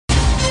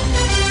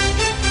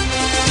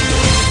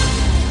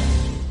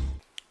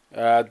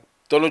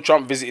Donald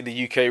Trump visited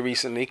the UK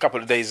recently, a couple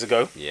of days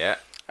ago. Yeah.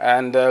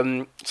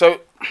 And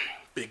so...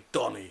 Big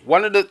Donny.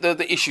 One of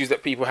the issues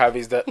that people have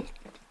is that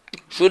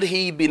should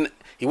he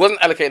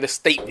wasn't allocated a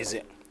state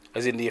visit,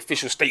 as in the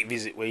official state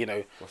visit where, you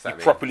know, you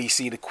properly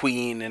see the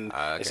Queen and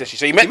essentially.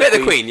 So he met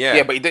the Queen, yeah.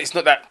 Yeah, but it's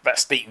not that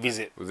state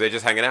visit. Was they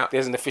just hanging out?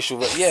 There's an official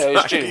yeah,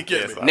 it's true.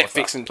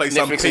 Netflix and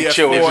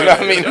chill. You know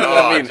what I mean?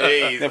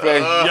 They're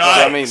playing,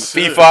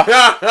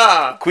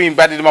 FIFA. Queen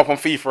batted him up on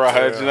FIFA, I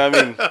heard. You know what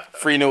I mean?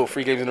 3-0,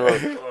 3 games in a row.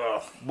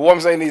 But what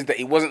I'm saying is that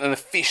it wasn't an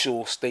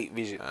official state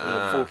visit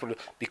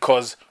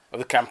because of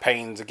the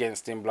campaigns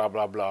against him, blah,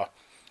 blah, blah.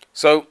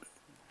 So,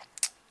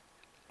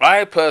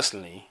 I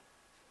personally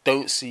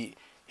don't see...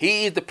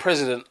 He is the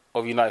president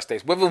of the United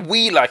States. Whether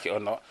we like it or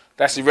not,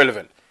 that's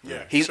irrelevant.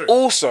 Yeah, He's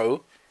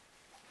also...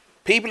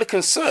 People are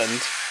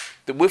concerned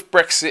that with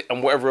Brexit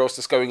and whatever else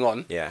that's going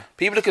on,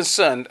 people are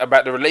concerned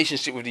about the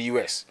relationship with the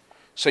US.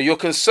 So you're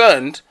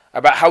concerned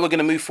about how we're going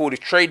to move forward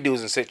with trade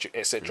deals, etc.,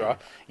 etc.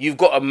 You've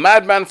got a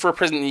madman for a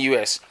president in the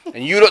US,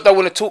 and you don't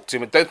want to talk to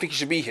him and don't think he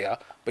should be here.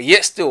 But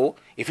yet still,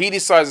 if he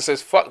decides and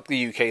says, fuck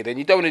the UK, then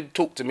you don't want to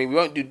talk to me, we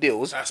won't do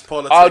deals. That's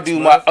politics, I'll do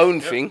my own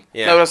thing.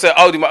 Yeah. No, I say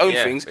I'll do my own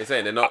things. They're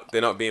saying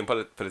they're not being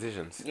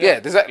politicians. Yeah,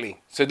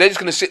 exactly. So they're just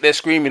going to sit there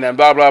screaming and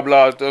blah, blah,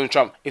 blah, Donald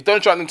Trump. If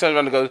Donald Trump then turns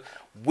around and goes,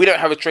 we don't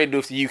have a trade deal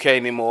with the UK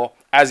anymore,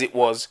 as it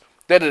was,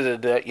 you're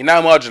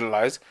now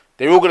marginalised,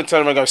 they're all going to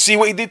turn around and go, see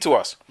what he did to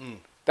us.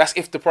 That's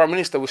if the Prime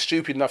Minister was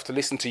stupid enough to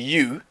listen to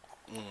you.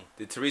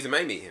 Did Theresa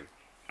May meet him?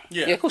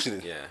 Yeah, of course he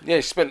did. Yeah,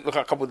 she spent a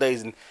couple of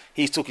days and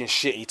he's talking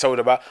shit.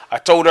 I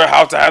told her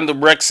how to handle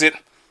Brexit.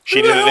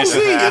 She didn't listen.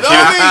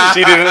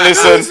 She didn't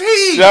listen.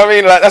 You know what I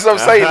mean? Like, that's what I'm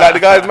saying. Like, the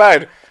guy's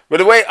mad. But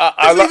the way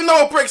I don't even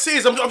know what Brexit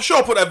is. I'm sure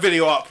I put that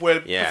video up where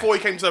before he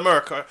came to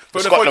America,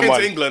 before he came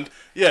to England.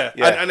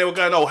 And they were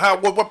going,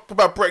 what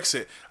about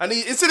Brexit? And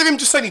instead of him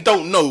just saying he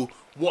don't know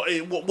what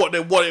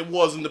it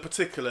was in the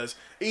particulars,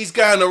 he's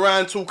going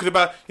around talking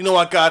about, you know,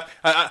 I got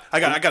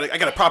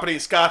a property in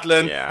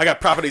Scotland. Yeah. I got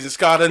properties in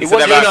Scotland. You know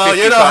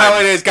how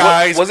it is,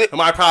 guys. Was it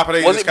my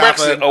property? Was it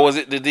Brexit or was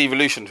it the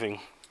devolution thing?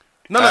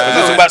 No.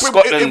 It was about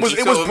Scotland. It was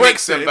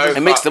Brexit.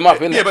 It mixed them up,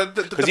 innit? Yeah, but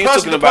because he was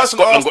talking about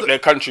Scotland got their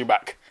country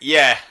back.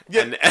 Yeah.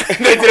 And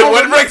they didn't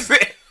want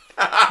Brexit.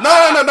 No.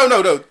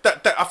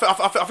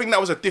 I think that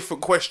was a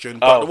different question.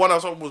 But the one I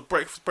was on was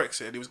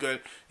Brexit. He was going,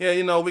 yeah,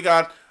 you know,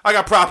 I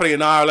got property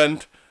in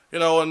Ireland, you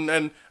know,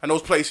 and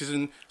those places,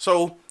 and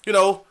so, you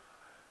know,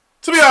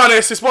 to be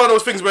honest, it's one of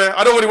those things where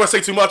I don't really want to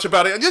say too much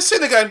about it. And just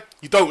sitting again,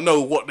 you don't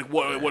know what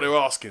they're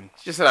asking.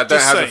 Just that I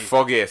don't have the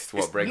foggiest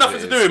what Brexit is.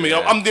 Nothing to do with me. Yeah.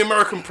 I'm the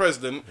American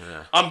president.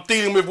 Yeah. I'm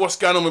dealing with what's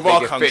going on with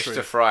our country. Fish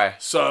to fry.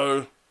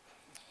 So,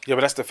 yeah,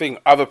 but that's the thing.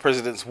 Other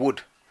presidents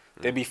would.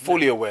 They'd be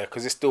fully aware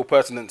because it's still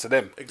pertinent to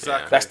them.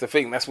 Exactly. That's the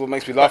thing. That's what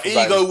makes me laugh.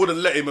 Ego wouldn't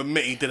let him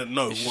admit he didn't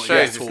know.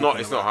 It's not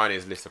high on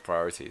his list of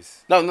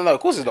priorities. No. Of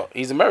course it's not.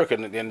 He's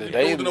American at the end of the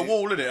day. He's building a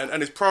wall, isn't it?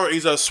 And his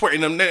priorities are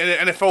sweating them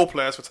NFL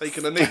players for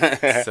taking a knee.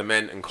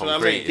 Cement and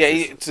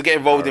concrete. To get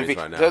involved in.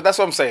 Right, so that's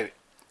what I'm saying.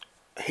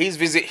 His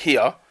visit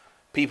here,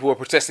 people were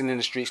protesting in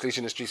the streets,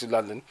 literally in the streets of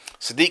London.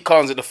 Sadiq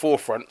Khan's at the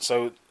forefront.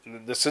 So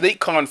the Sadiq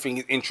Khan thing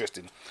is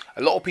interesting.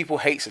 A lot of people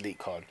hate Sadiq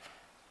Khan.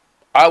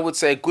 I would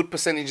say a good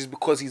percentage is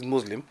because he's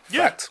Muslim.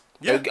 Fact.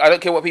 Yeah. I don't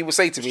care what people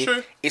say to me.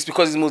 True. It's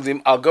because he's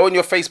Muslim. I'll go on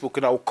your Facebook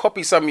and I'll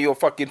copy some of your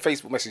fucking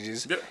Facebook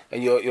messages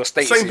and your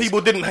statuses. Same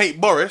people didn't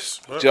hate Boris.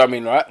 Do you know what I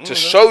mean, right? To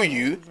show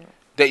you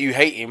that you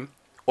hate him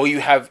or you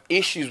have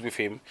issues with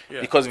him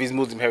because of his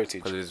Muslim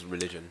heritage. Because of his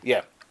religion.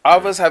 Yeah.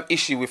 Others have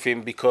issue with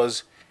him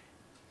because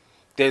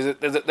there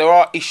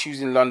are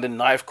issues in London,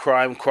 knife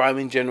crime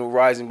in general,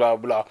 rising, blah,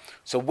 blah, blah.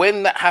 So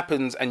when that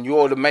happens and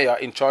you're the mayor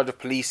in charge of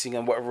policing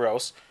and whatever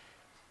else,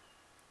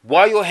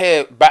 while you're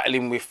here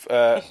battling with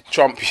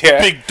Trump,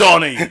 Big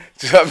Donny. Do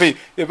you know what I mean?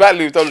 You're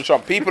battling with Donald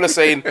Trump. People are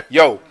saying,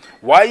 yo,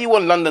 why are you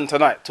on London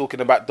Tonight talking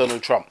about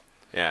Donald Trump?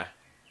 Yeah.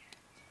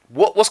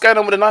 What's going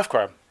on with the knife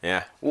crime?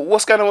 Yeah.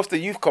 What's going on with the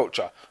youth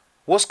culture?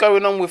 What's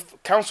going on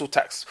with council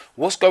tax?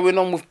 What's going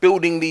on with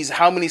building these,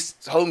 how many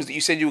homes that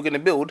you said you were going to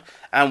build,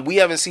 and we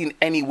haven't seen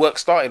any work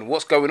starting?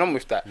 What's going on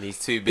with that? And he's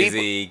too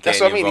busy That's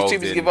what I mean. He's too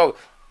busy to get involved.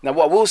 Now,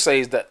 what I will say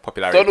is that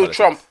Donald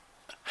Trump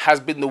has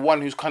been the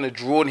one who's kind of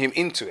drawn him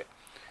into it.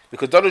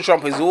 Because Donald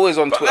Trump is always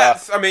on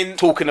Twitter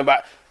talking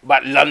about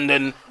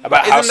London,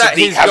 about how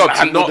Sadiq hasn't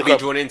handled not be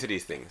drawn into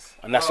these things.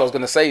 And that's what I was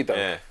going to say, though.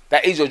 Yeah.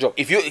 That is your job.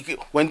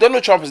 When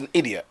Donald Trump is an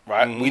idiot,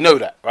 right? We know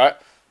that, right?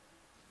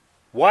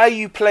 Why are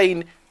you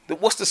playing...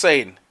 What's the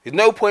saying? There's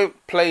no point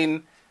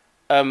playing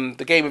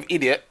the game of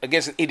idiot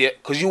against an idiot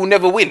because you will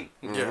never win.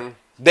 Yeah.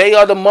 They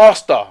are the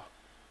master.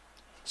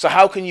 So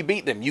how can you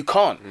beat them? You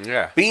can't.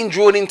 Yeah. Being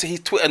drawn into his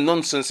Twitter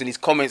nonsense and his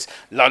comments,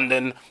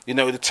 London, you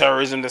know, the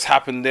terrorism that's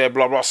happened there,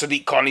 blah, blah,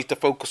 Sadiq Khan needs to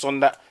focus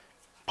on that.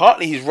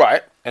 Partly he's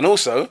right. And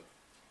also,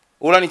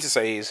 all I need to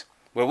say is,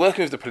 we're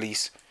working with the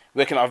police,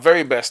 working our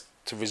very best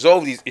to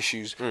resolve these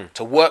issues,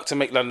 to work to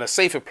make London a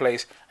safer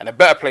place and a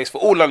better place for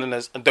all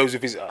Londoners and those who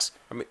visit us.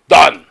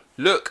 Done.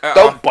 Look,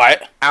 don't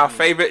bite. Our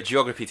favourite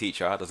geography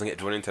teacher doesn't get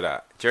drawn into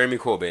that. Jeremy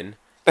Corbyn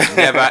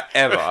Never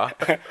ever.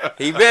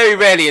 He very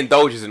rarely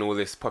indulges in all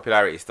this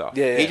popularity stuff.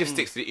 Yeah. He just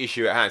sticks to the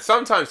issue at hand.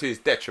 Sometimes to his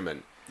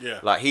detriment. Yeah.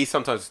 Like he's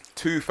sometimes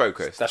too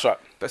focused. That's right.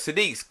 But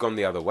Sadiq's gone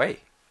the other way.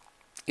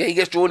 Yeah, he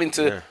gets drawn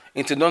into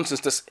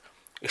nonsense.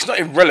 It's not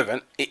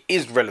irrelevant. It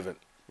is relevant.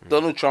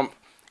 Donald Trump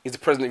is the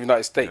president of the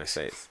United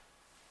States.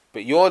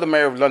 But you're the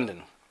mayor of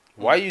London.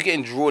 Why are you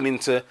getting drawn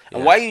into...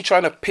 And why are you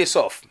trying to piss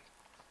off?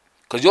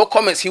 Because your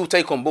comments he'll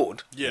take on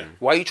board. Yeah.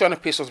 Why are you trying to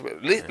piss off?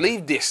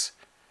 Leave this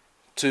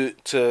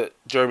to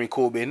Jeremy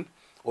Corbyn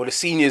or the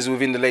seniors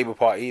within the Labour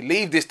Party.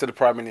 Leave this to the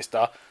Prime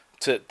Minister.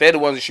 They're the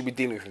ones that should be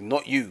dealing with him,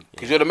 not you.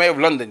 Because you're the mayor of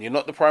London. You're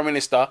not the Prime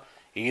Minister.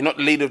 You're not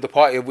the leader of the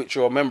party of which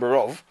you're a member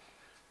of.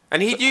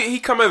 And he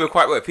come over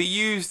quite well. If he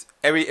used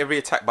every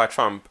attack by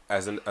Trump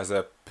as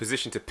a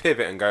position to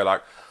pivot and go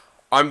like,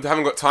 I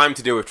haven't got time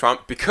to deal with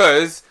Trump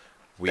because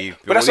we've.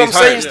 But that's what I'm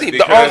saying, Steve.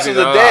 The answers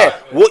are there.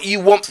 What you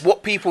want,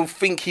 what people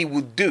think he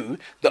would do,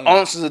 the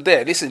answers are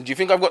there. Listen, do you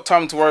think I've got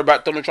time to worry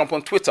about Donald Trump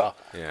on Twitter?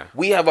 Yeah.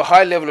 We have a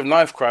high level of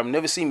knife crime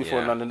never seen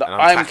before in London that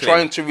I'm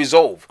trying to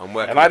resolve. And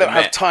I don't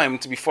have time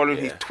to be following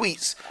his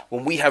tweets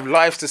when we have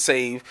lives to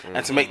save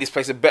and to make this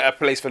place a better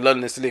place for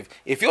Londoners to live.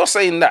 If you're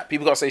saying that,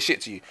 people gotta say shit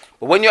to you.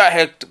 But when you're out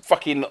here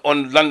fucking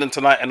on London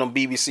Tonight and on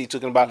BBC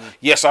talking about,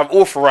 yes, I've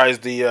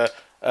authorised the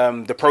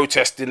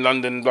protest in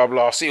London, blah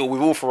blah. See,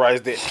 we've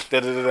authorised it.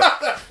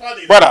 That's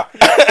funny, brother.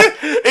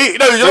 You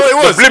know what it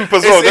was? The blimp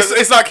as well.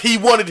 It's like he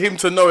wanted him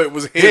to know it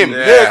was him.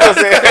 Yeah, that's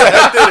it.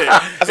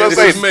 That's what I'm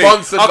saying.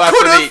 Sponsored by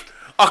Sadiq.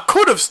 I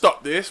could have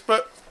stopped this,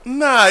 but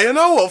nah. You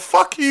know what?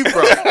 Fuck you,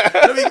 bro.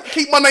 Let me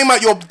keep my name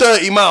out your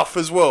dirty mouth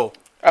as well.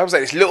 I was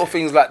like, it's little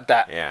things like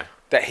that Yeah.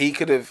 that he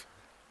could have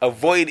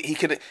avoided.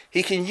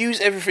 He can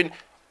use everything.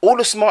 All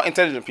the smart,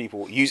 intelligent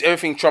people use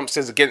everything Trump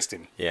says against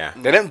him. Yeah.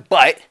 They don't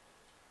bite.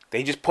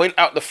 They just point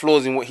out the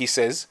flaws in what he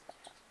says,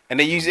 and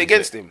they use it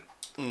against him.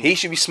 He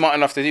should be smart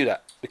enough to do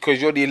that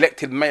because you're the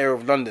elected mayor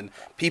of London.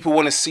 People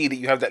want to see that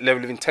you have that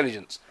level of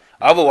intelligence.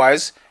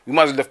 Otherwise, we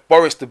might as well have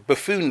Boris the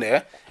buffoon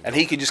there, and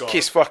he could just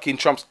kiss fucking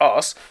Trump's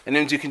ass, and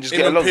then you can just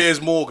get along.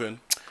 Piers Morgan,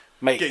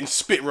 mate, getting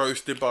spit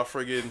roasted by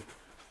friggin'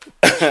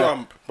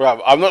 Trump.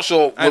 Bro, I'm not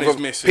sure. And his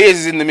missus. Piers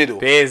is in the middle.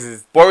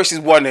 Boris is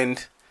one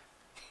end.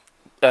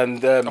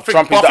 And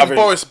Trump is the other.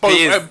 Boris,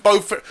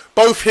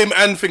 both him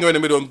and Finger in the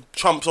middle, and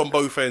Trump's on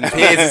both ends.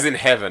 Piers is in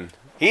heaven.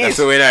 That's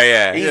all we know.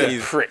 Yeah,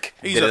 he's a prick.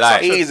 He's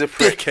a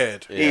prick.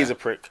 Dickhead. Yeah. He's a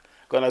prick.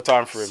 Got no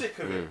time for him. Sick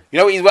of him. You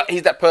know,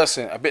 he's that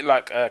person, a bit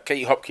like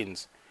Katie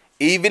Hopkins.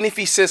 Even if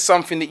he says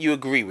something that you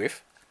agree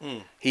with,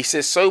 he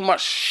says so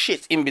much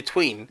shit in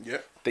between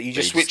that you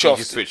just switch off.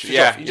 You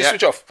just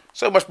switch off.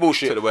 So much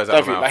bullshit.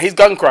 Like his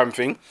gun crime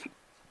thing,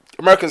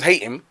 Americans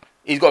hate him.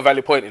 He's got a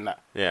valid point in that.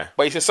 Yeah.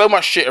 But he says so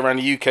much shit around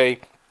the UK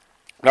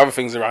and other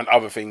things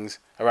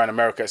around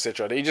America,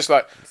 etc. That he just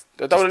like,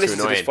 I don't want to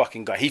listen to this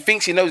fucking guy. He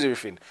thinks he knows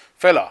everything.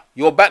 Fella,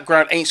 your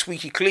background ain't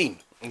squeaky clean.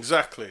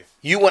 Exactly.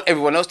 You want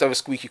everyone else to have a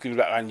squeaky clean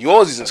background.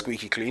 Yours isn't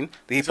squeaky clean.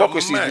 The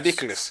hypocrisy is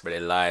ridiculous. But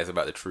it lies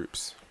about the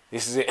troops.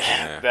 This is it.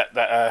 Yeah.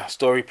 That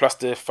story plus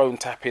the phone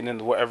tapping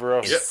and whatever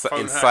else. Yep,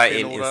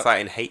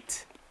 inciting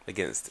hate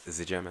against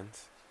the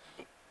Germans.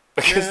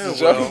 Against the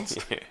Germans?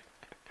 Yeah.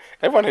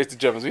 Everyone hates the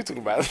Germans. What are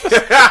you talking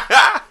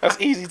about? That's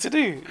easy to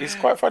do. It's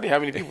quite funny how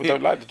many people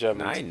don't like the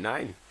Germans.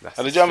 Nine.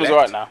 And the Germans are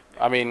right now.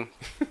 I mean,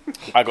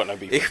 I got no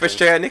beef. Ich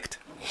verstehe nicht.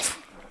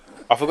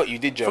 I forgot you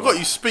did German. I forgot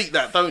you speak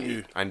that, don't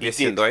you? Ein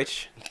bisschen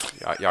Deutsch.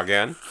 Ja,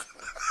 gern.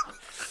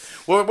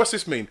 Well, what's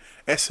this mean?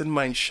 Essen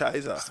mein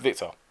Scheiße. It's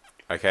Victor.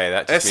 Okay,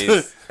 that just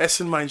means...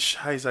 Essen mein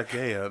Scheiße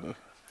gern.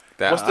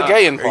 What's the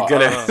gayin part?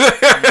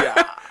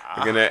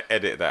 We're going to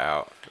edit that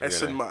out.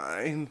 Essen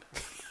mein...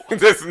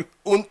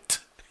 Und...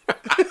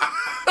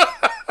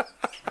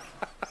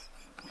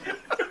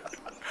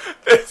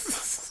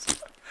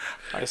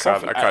 I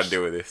can't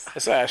deal with this.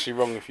 It's actually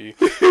wrong with you.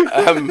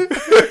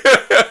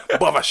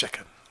 Baba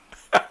Shekin.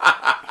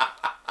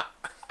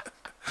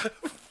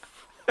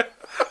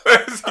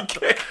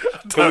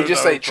 Can we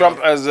just say Trump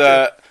has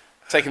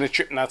taken a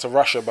trip now to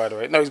Russia, by the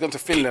way? No, he's gone to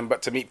Finland,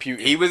 but to meet Putin.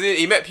 He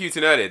met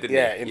Putin earlier, didn't he?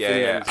 Yeah, in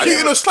Finland.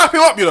 Putin, slap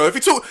him up, you know. If he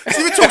talks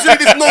any of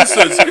this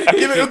nonsense,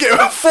 he'll get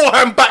a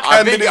forehand,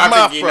 backhand in his mouth.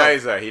 I think he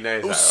knows that. He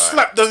knows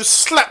that.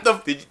 Slap the.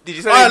 Did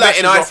you say he met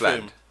in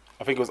Iceland?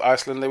 I think it was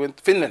Iceland. They went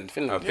Finland.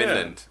 Oh,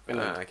 Finland.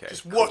 Finland. Okay.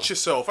 Just watch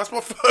yourself. That's my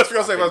first thing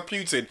I say about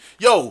Putin.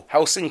 Yo,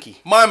 Helsinki,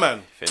 my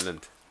man.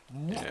 Finland.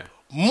 Yeah.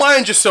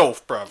 Mind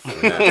yourself, bruv.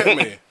 Get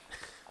me.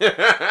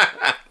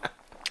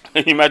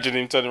 Imagine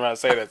him turning around and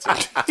saying that to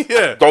you.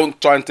 Yeah. Don't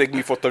try and take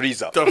me for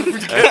Teresa.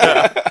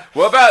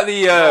 What about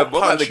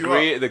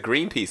the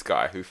Greenpeace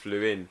guy who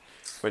flew in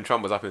when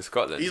Trump was up in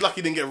Scotland? He's lucky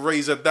he didn't get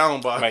razored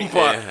down by a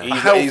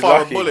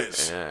hellfire of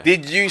bullets. Yeah.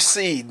 Did you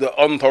see the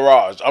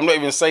entourage? I'm not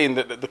even saying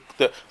that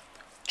the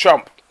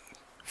Trump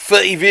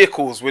 30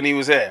 vehicles when he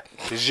was here.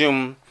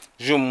 Zoom.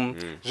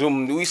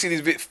 We see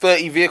these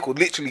 30 vehicles,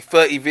 literally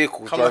 30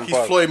 vehicles. Come like he's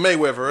Floyd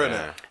Mayweather, isn't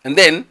it? And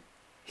then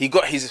he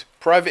got his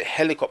private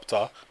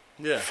helicopter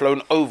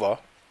flown over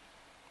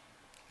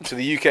to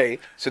the UK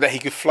so that he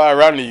could fly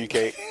around the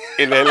UK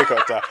in the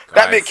helicopter.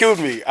 That bit killed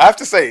me. I have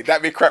to say,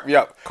 that bit cracked me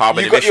up.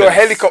 Carbon you got your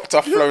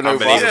helicopter flown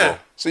over,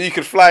 so you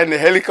could fly in the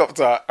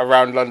helicopter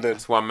around London.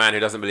 It's one man who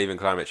doesn't believe in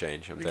climate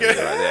change. I'm telling you right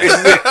there.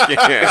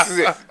 This is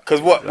it.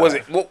 Because what was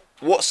it?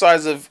 What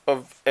size of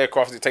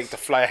aircraft does it take to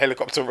fly a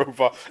helicopter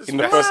over in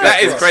the first?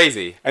 That is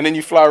crazy. And then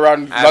you fly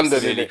around London.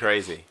 Absolutely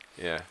crazy.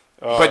 Yeah.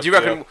 But do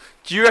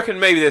you reckon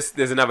maybe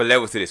there's another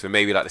level to this where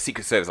maybe like the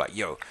Secret Service like,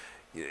 yo,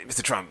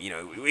 Mr. Trump,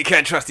 we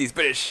can't trust these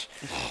British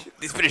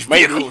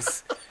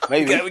vehicles.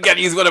 Maybe we got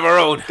to use one of our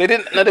own. They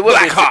didn't. No, they weren't.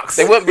 Blackhawks.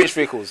 They weren't British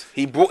vehicles.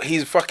 He brought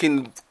his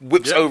fucking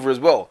whips over as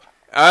well.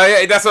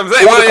 Yeah, that's what I'm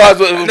saying. All the cars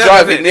were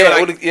driving.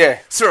 Yeah,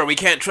 Sir, we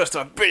can't trust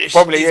our British.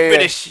 Probably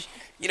British.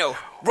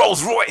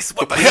 Rolls Royce.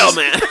 What the hell,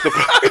 man?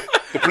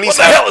 The police. What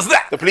the hell is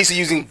that? The police are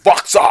using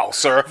Vauxhall,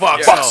 sir.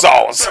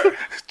 Vauxhalls. Do you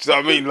know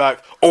what I mean?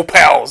 Like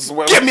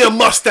Opels. Give me a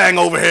Mustang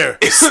over here.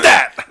 It's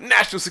that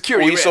national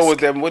security. All you saw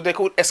with them, what they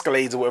called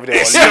Escalades or whatever they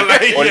are,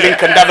 or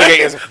Lincoln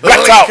Navigators.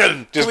 Blacked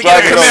out. Just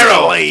driving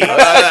Camaro.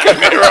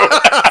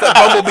 It's a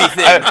bumblebee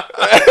thing.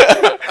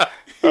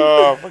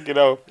 Oh, fucking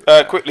hell.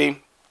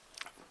 Quickly,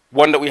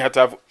 one that we had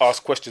to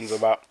ask questions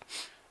about.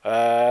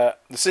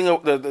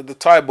 The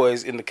Thai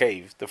boys in the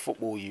cave, the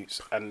football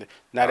youths, and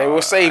now they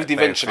were saved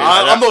eventually.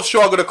 I'm not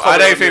sure I'm gonna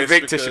comment. I don't think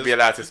Victor should be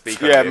allowed to speak.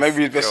 Yeah,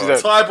 maybe it's best you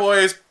don't. Thai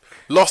boys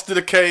lost in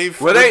the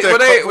cave. Were they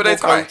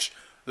Thai?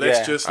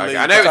 Let's just leave.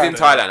 I know it was in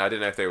Thailand. I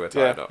didn't know if they were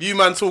Thai or not. You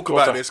man talk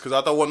about this because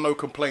I don't want no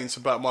complaints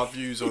about my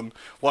views on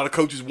why the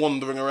coach is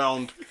wandering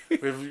around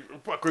with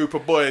a group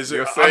of boys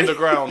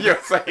underground.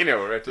 You're saying it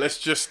already. Let's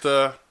just.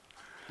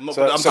 I'm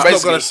just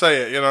not going to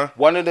say it,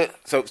 One of the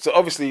so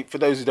obviously for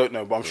those who don't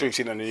know, but I'm sure you've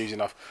seen it on the news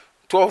enough.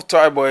 12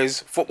 Thai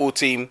boys football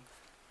team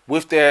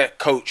with their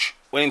coach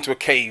went into a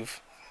cave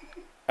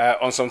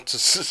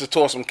to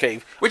tour some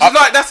cave. Which is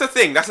like that's the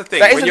thing.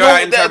 When you're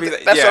out in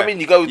Thailand, that's what I mean.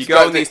 You go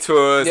on these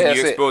tours and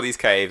you explore these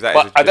caves.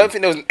 But I don't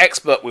think there was an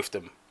expert with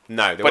them.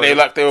 No, but they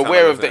were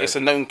aware of that it's a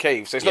known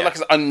cave. So it's not like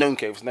it's an unknown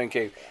cave. It's a known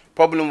cave.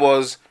 Problem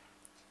was.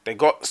 They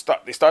got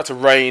stuck. They started to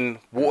rain.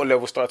 Water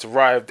level started to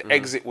rise. The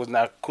exit was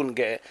now couldn't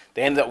get it.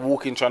 They ended up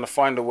walking, trying to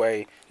find a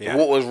way. The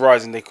water was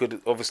rising. They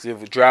could obviously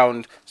have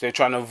drowned. So they were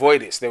trying to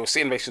avoid it. So they were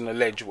sitting basically on the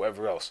ledge or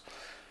whatever else.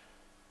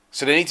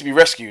 So they need to be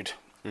rescued.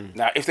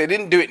 Now, if they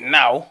didn't do it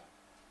now,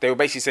 they were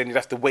basically saying you'd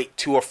have to wait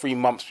 2 or 3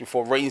 months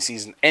before rain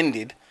season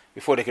ended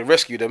before they could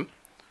rescue them.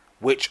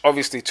 Which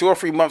obviously 2 or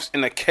 3 months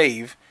in a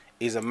cave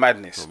is a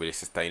madness. Not really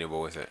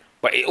sustainable, is it?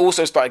 But it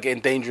also started getting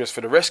dangerous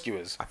for the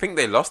rescuers. I think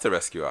they lost the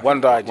rescuer.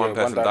 One died. One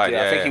person died.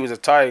 I think he was a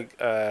Thai.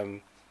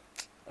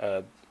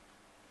 What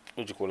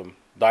do you call him?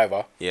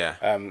 Diver.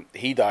 Yeah.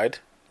 He died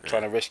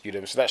trying to rescue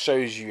them. So that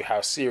shows you how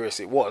serious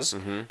it was.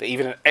 That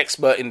even an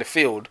expert in the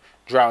field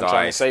drowned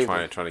trying to save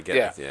them. Trying to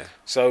get them. Yeah.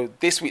 So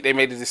this week they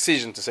made a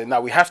decision to say,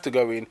 "No, we have to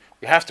go in.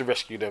 We have to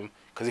rescue them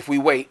because if we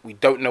wait, we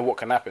don't know what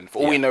can happen. For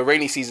all we know,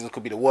 rainy season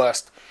could be the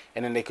worst,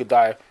 and then they could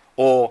die,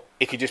 or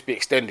it could just be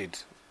extended."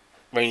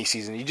 Rainy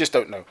season, you just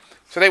don't know.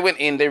 So they went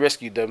in, they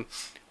rescued them.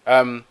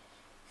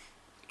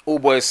 All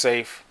boys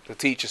safe, the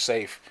teacher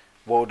safe.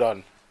 Well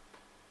done.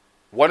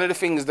 One of the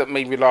things that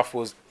made me laugh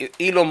was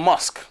Elon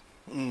Musk.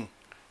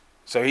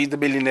 So he's the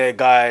billionaire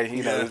guy,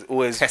 you know,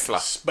 always Tesla,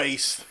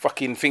 space,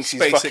 fucking thinks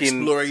space he's fucking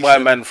exploration.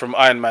 Iron Man from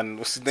Iron Man.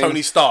 What's his name?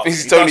 Tony Stark.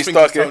 He's Tony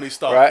Stark,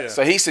 right? Yeah.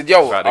 So he said,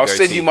 "Yo, I'll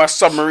send you my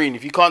submarine.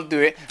 If you can't do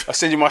it, I'll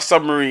send you my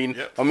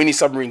submarine, my mini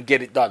submarine.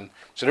 Get it done."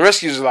 So the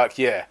rescuers are like,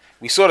 "Yeah,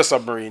 we saw the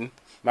submarine."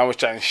 Man was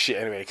chatting shit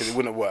anyway because it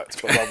wouldn't have worked.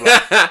 Blah, blah,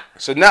 blah.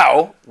 So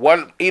now,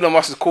 Elon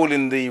Musk is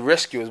calling the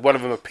rescuers, one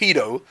of them a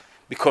pedo,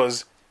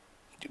 because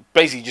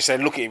basically just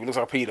said, look at him, he looks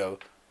like a pedo,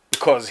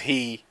 because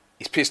he's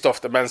pissed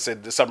off. The man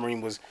said the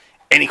submarine was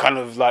any kind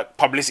of like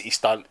publicity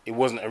stunt. It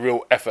wasn't a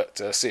real effort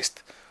to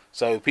assist.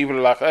 So people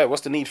are like, hey,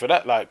 what's the need for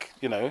that? Like,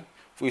 you know,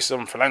 if we're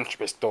some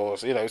philanthropist or,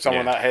 you know,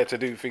 someone out here to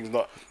do things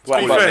not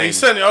right. Fair, he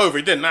sent it over.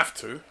 He didn't have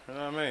to. You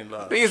know what I mean?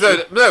 Like, thing is,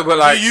 but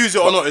like, you use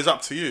it or not is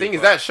up to you. Thing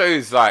is, that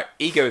shows like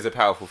ego is a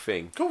powerful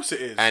thing. Of course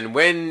it is. And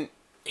when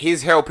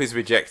his help is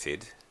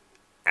rejected,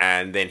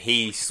 and then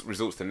he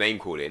resorts to name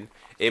calling,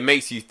 it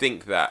makes you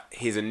think that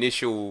his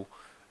initial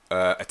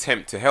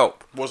attempt to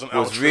help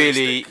was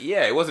really,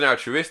 it wasn't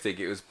altruistic.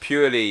 It was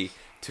purely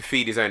to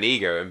feed his own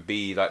ego and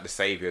be like the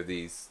savior of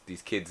these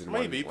kids. And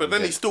maybe, but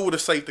then he still would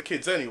have saved the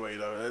kids anyway,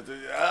 though.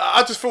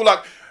 I just feel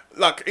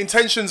like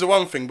intentions are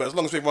one thing, but as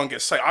long as everyone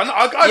gets saved,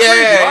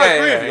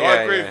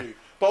 I agree with you.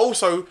 But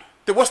also,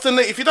 what's the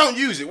need if you don't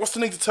use it? What's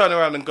the need to turn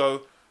around and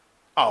go,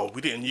 "Oh,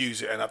 we didn't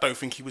use it, and I don't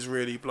think he was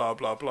really blah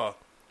blah blah."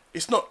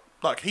 It's not.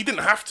 Like, he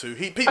didn't have to.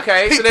 People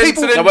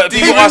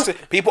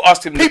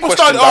asked him. People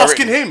started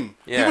asking him.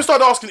 Yeah. People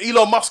started asking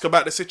Elon Musk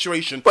about the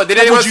situation. But did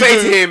anyone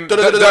say to him, "Do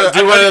one of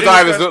the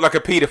divers look like a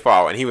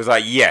paedophile?" And he was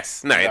like,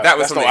 "Yes." No, that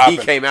was something he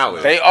came out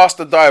with. They asked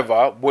the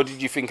diver, "What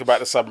did you think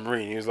about the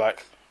submarine?" He was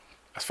like,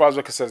 "As far as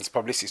we're concerned, it's a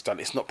publicity stunt.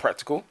 It's not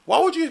practical." Why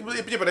would you?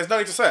 Yeah, but there's no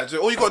need to say it.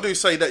 All you got to do is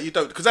say that you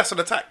don't, because that's an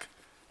attack.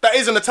 That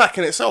is an attack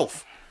in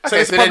itself.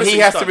 Okay, so then he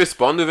has to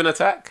respond with an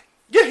attack.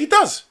 Yeah, he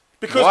does.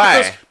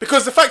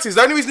 Because the fact is,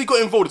 the only reason he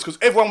got involved is because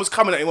everyone was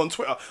coming at him on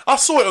Twitter. I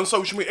saw it on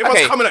social media.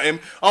 Everyone's coming at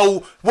him.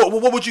 Oh,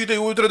 what would you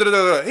do? He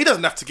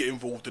doesn't have to get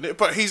involved in it.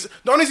 But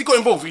not only has he got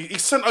involved,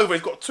 he's sent over.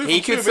 He's got two.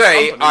 He could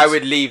say, "I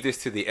would leave this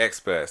to the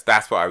experts."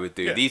 That's what I would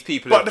do. Yeah. These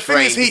people. But the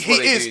thing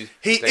is,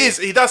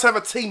 he does have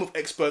a team of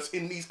experts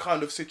in these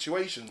kind of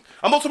situations.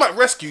 I'm not talking about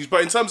rescues,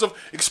 but in terms of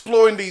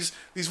exploring these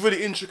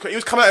really intricate. He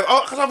was coming at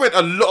him because I read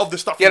a lot of the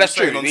stuff. Yeah, that's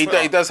true. He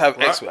does have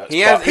experts.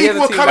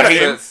 People were coming at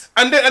him,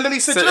 and then he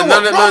said, "You know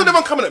what? Rather than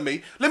everyone coming at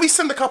me, let me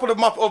send a couple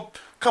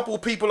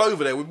of people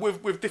over there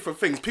with different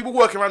things. People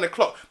working around the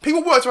clock.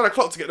 People worked around the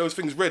clock to get those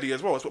things ready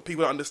as well. That's what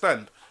people don't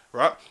understand,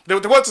 right? They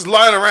weren't just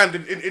lying around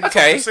in the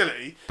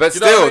facility. But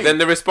still, then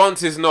the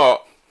response is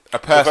not a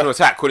personal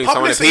attack, calling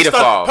someone a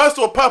paedophile.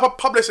 Personal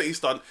publicity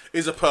stunt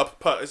is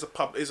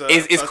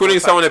calling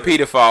someone a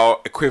paedophile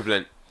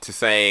equivalent to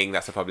saying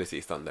that's a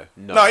publicity stunt, though?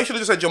 No, he should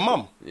have just said your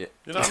mum. Yeah.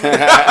 You know what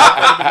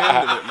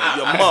I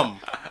mean? Your mum.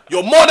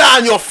 Your mother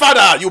and your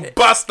father, you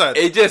bastard.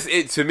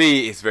 To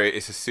me, it's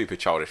a super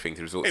childish thing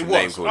to resort to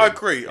name calling.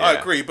 I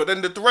agree. But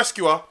then the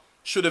rescuer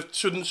shouldn't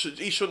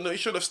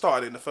have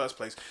started in the first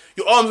place.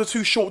 Your arms are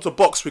too short to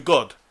box with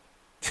God,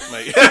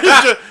 mate.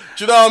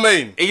 Do you know what I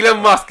mean?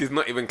 Elon Musk is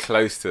not even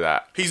close to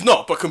that. He's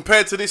not, but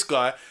compared to this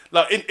guy,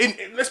 like in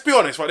let's be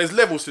honest, right? There's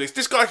levels to this.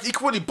 This guy, he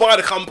could probably buy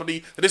the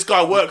company that this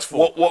guy works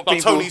for.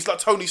 Like Tony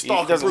Stark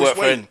and Bruce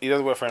Wayne. He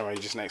doesn't work for anyone.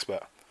 He's just an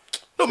expert.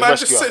 Look, man,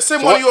 just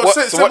send one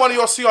of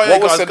your CIA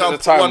guys to go and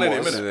put one in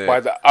him.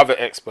 By the other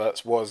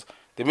experts was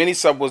the mini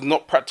sub was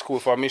not practical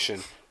with our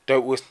mission, though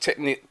it was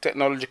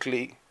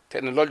technologically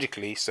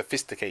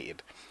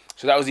sophisticated.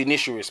 So that was the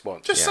initial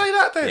response. Just say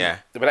that then. Yeah,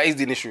 but that is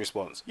the initial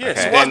response. Yeah.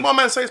 Okay. So why does my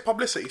man say it's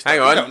publicity? Hang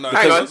on.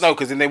 No,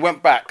 because then they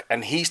went back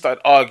and he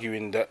started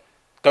arguing that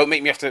don't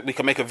make me have to. We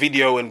can make a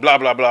video and blah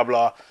blah blah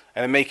blah,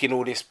 and then making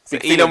all this. So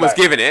Elon was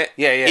giving it.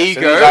 Yeah.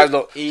 Ego.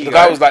 So the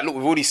guy was like, "Look,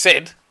 we've already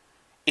said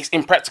it's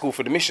impractical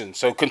for the mission.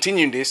 So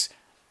continuing this,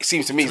 it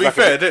seems to me." To be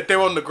fair, they're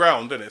on the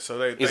ground, isn't it?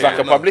 So it's like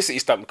a publicity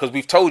stunt because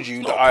we've told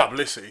you that a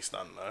publicity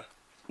stunt, though.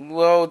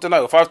 Well, don't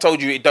know. If I've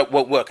told you it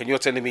won't work and you're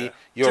telling me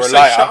you're just a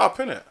liar. Shut up,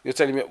 innit? You're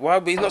telling me,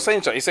 well, but he's not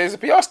saying shut. He says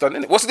it's a PR stunt,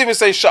 innit? What's the difference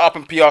saying shut up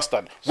and PR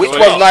stunt? Which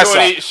one's nicer?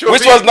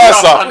 Which one's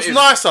nicer? What's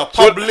nicer?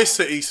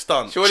 Publicity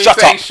stunt. Shut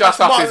up.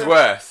 Shut up is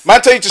worse. Man,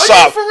 tell you to shut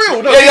up. For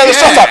real? No, yeah,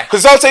 shut up.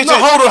 Because I'll tell you to.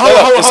 Hold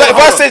on. If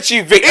I said to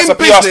you, Vic, it's a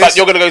PR stunt,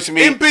 you're going to go to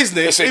me. In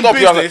business. If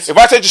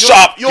I tell you to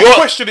shut up, you're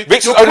questioning.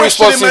 Vic's only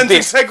response is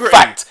this.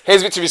 Fact.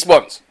 Here's Vic's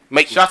response.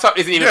 Shut up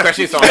isn't even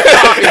questioning someone.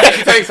 Shut up is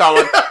actually telling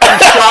someone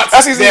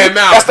shut their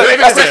mouth.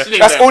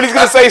 That's all he's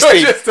going to say,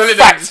 Steve.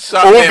 Fact.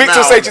 All Vic's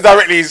will say to you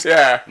directly is,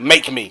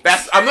 make me.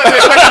 I'm not going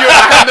to question you. I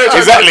have no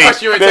choice to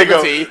question your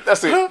integrity.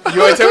 That's it.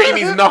 Your integrity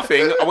means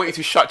nothing. I want you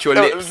to shut your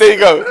lips. There you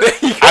go.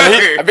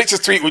 And Vic's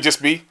tweet would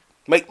just be,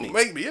 make me.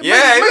 Make me.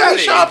 Yeah, exactly.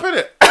 Shut up,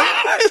 innit?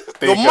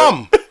 Your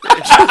mum.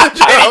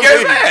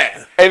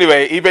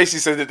 Anyway, he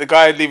basically said that the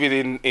guy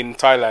living in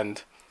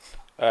Thailand...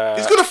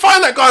 he's going to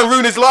find that guy and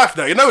ruin his life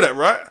now. You know that,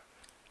 right?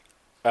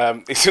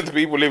 He said the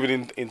people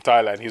living in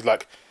Thailand. He's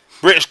like,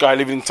 British guy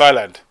living in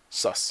Thailand.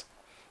 Sus.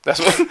 That's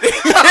what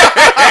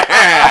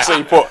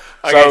he put.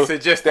 I'm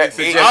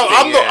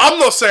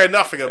not saying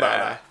nothing about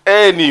that.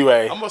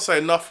 Anyway. I'm not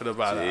saying nothing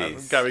about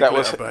that. Gary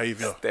Glitter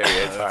behaviour.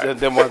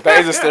 That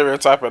is a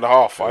stereotype and a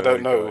half. I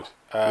don't know.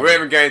 We're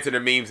even going to the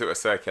memes that were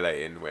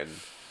circulating when,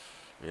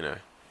 you know.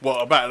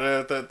 What,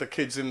 about the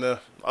kids in the...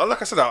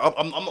 Like I said,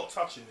 I'm not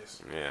touching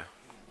this. Yeah.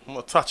 I'm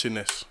not touching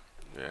this.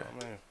 Yeah.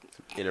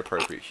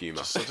 Inappropriate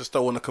humour. I just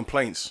don't want the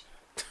complaints.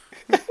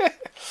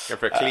 Go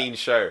for a clean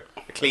show,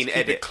 a clean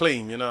edit. Keep it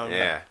clean, you know.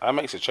 Yeah, that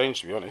makes a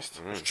change. To be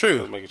honest, it's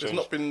true. There's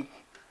not been.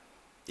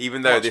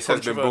 Even though this has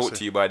been brought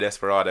to you by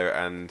Desperado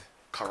and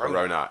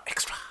Corona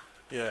Extra.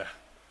 Yeah.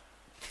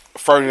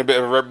 Throwing a bit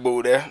of a Red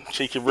Bull there,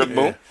 cheeky Red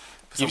Bull.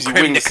 Gives you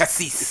wings.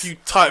 If you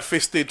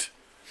tight-fisted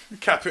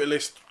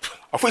capitalist.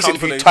 I thought you said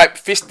if you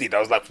tight-fisted. I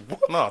was like,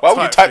 what? No, why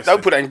would you type?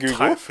 Don't put that in Google.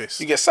 Tight-fist.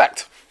 You get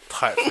sacked.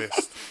 Tight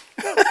fist.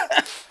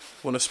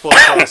 Want to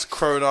sponsor us,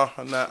 Corona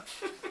and that.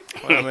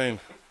 What I mean?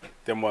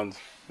 Them ones.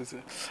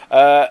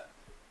 That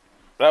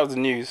was the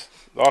news.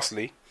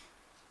 Lastly,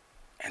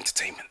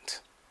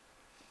 entertainment.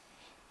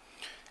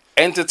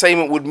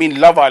 Entertainment would mean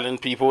Love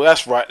Island, people.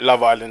 That's right,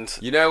 Love Island.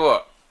 You know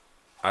what?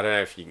 I don't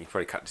know if you can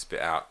probably cut this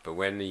bit out, but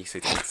when you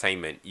say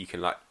entertainment, you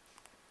can like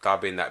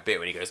dub in that bit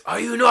when he goes, "Are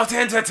you not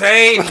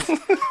entertained?"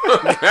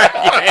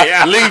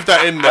 Yeah. Leave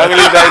that in there. I'm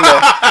gonna leave that in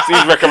there.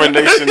 Steve's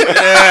recommendation.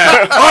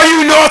 Yeah. Are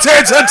you not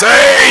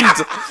entertained?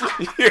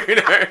 You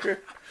know.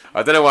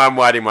 I don't know why I'm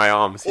widening my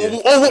arms here.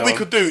 Or what we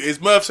could do is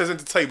Merv says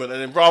entertainment,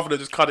 and then rather than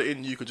just cut it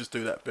in, you could just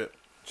do that bit.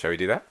 Shall we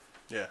do that?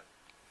 Yeah.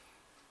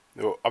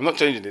 No, I'm not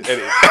changing it.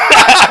 Edit.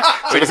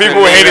 So the people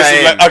who hear this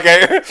is like,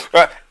 okay,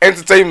 but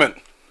entertainment.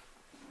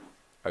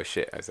 Oh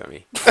shit, is that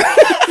me?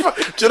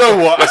 Do you know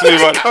what? Let's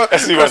move on.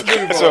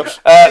 So,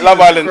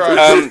 Love Island.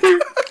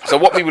 So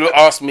what people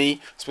ask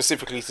me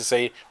specifically to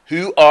say,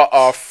 who are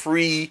our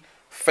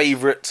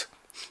favourite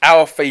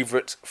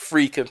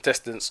free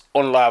contestants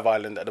on Love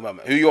Island at the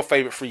moment? Who are your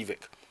favourite free,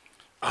 Vic?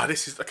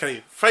 This is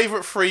okay.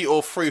 Favorite three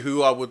or three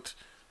who I would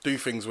do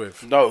things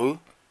with? No.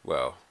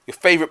 Well, your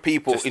favourite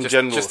people in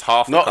general, just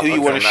half not who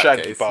you want to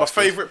shag. My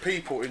favourite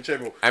people in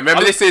general. And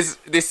remember, this is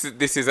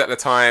at the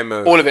time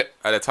of all of it.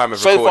 At the time of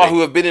so recording. far,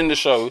 who have been in the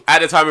show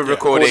at the time of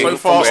recording. So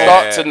far,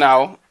 start to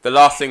now. The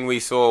last thing we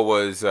saw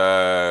was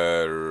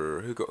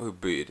who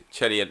booted?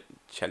 Chelly.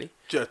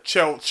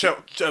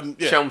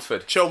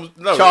 Chelmsford. Charlie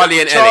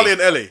and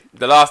Ellie.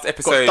 The last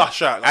episode. Got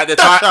dash out. At the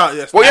time.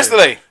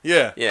 Yesterday?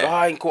 Yeah.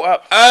 I ain't caught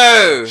up.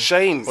 Oh.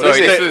 Shame.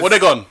 Where they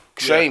gone?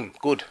 Shame.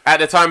 Good. At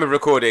the time of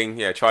recording,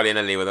 Charlie and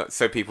Ellie were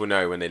so people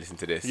know when they listen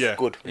to this. Yeah.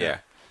 Good. Yeah.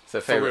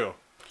 So for real.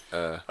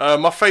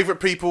 My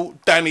favourite people,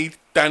 Danny,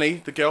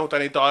 the girl,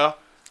 Danny Dyer.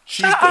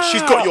 She's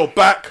got your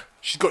back.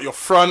 She's got your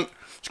front.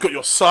 She's got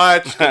your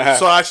side. She's got your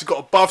side. She's got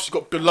above. She's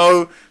got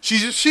below.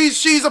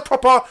 She's a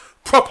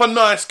proper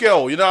nice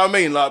girl. You know what I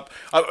mean? Like,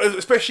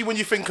 especially when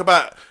you think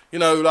about,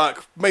 like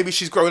maybe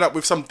she's growing up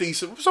with some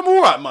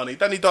alright money.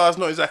 Danny Dyer's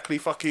not exactly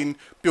fucking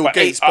Bill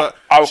Gates, but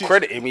I'll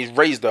credit him. He's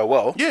raised her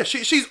well. Yeah,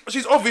 she's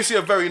obviously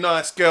a very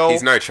nice girl.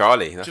 He's no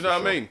Charlie. Do you know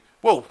what I mean?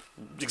 Well,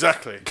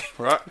 exactly.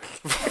 Right.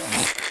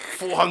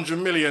 400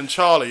 million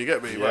Charlie, you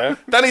get me? Yeah. Right?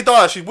 Danny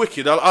Dyer, she's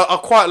wicked. I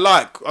quite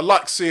like. I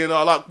like seeing her.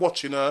 I like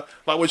watching her.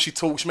 Like when she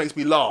talks, she makes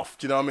me laugh.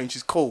 Do you know what I mean?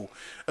 She's cool.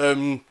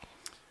 Who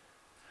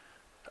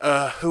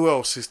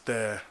else is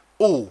there?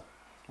 Oh,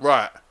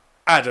 right.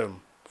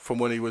 Adam from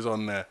when he was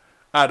on there.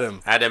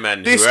 Adam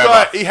and this whoever.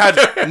 guy, he had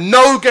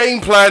no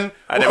game plan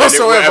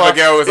whatsoever.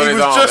 Girl was on he his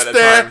was arm just at the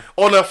there time.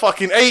 on a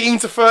fucking 18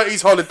 to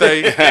 30s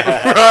holiday,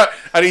 right?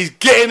 And he's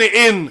getting it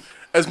in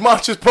as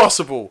much as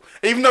possible,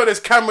 even though there's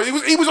cameras.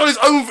 He was on his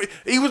own.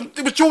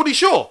 It was Geordie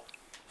Shore.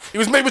 He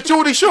was made with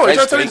Geordie Shore.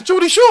 He's telling it's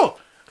Geordie Shore.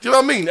 Do you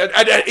know what I mean?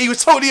 And he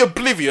was totally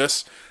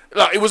oblivious.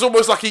 Like, it was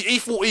almost like he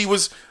thought he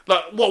was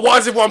like, why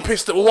is everyone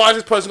pissed at? Why has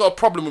this person got a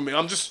problem with me?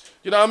 I'm just,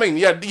 you know what I mean?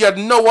 He had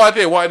no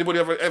idea why anybody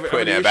ever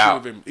had an issue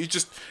with him. He's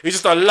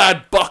just a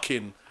lad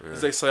bucking,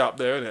 as they say up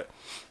there, innit?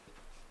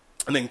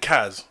 And then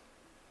Kaz.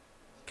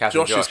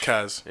 Josh is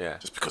Kaz. Yeah.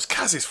 Just because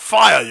Kaz is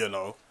fire, you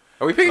know.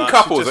 Are we picking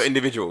couples or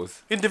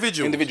individuals?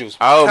 Individuals.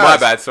 Oh, Kaz. my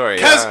bad. Sorry.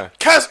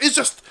 Kaz is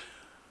just.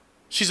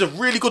 She's a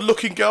really good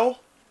looking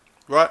girl,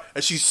 right?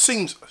 And she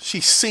seems.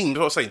 What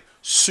I'm saying,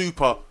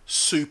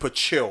 super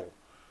chill.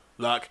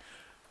 Like,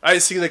 I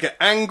didn't see her get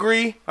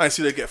angry. I didn't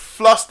see her get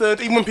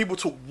flustered. Even when people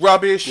talk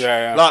rubbish.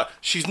 Yeah. Like,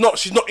 she's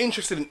not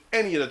interested in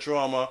any of the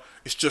drama.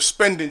 It's just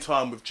spending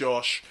time with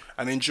Josh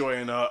and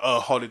enjoying her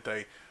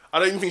holiday. I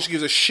don't even think she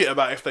gives a shit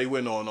about if they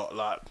win or not.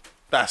 Like,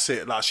 that's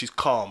it. Like, she's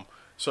calm.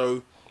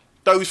 So,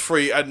 those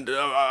three, and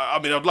I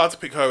mean, I'd like to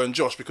pick her and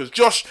Josh because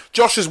Josh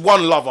has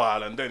won Love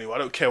Island anyway. I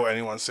don't care what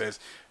anyone says.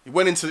 He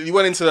went into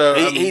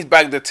the. He's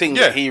bagged the thing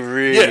that he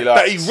really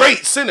likes. That he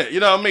rates, innit? You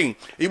know what I mean?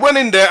 He went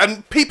in there,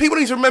 and people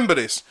need to remember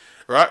this,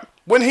 right?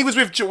 When he was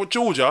with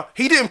Georgia,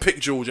 he didn't pick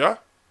Georgia.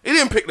 He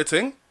didn't pick the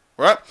thing,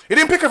 right? He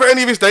didn't pick her for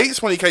any of his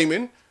dates when he came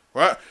in,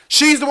 right?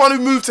 She's the one who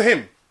moved to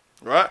him,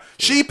 right?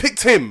 She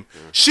picked him.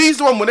 She's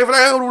the one, whenever they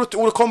had all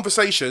the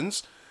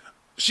conversations,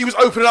 she was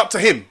opening up to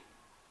him,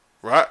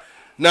 right?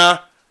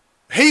 Now,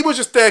 he was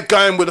just there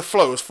going with the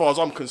flow as far as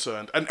I'm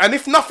concerned. And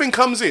if nothing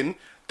comes in,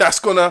 that's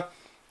going to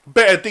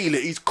better deal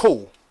it. He's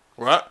cool,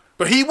 right?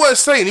 But he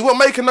weren't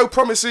making no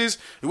promises.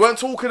 He weren't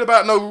talking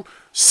about no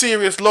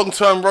serious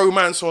long-term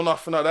romance or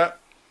nothing like that.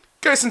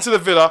 Gets into the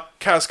villa,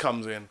 Kaz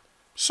comes in.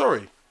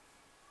 Sorry.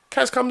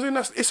 Kaz comes in,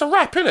 it's a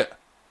wrap, innit?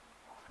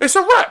 It's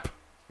a wrap.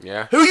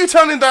 Yeah. Who are you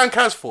turning down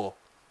Kaz for?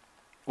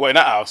 What, in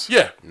that house?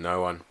 Yeah.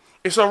 No one.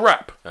 It's a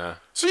wrap.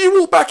 So you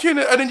walk back in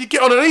and then you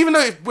get on, and even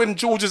though when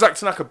George is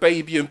acting like a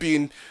baby and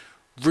being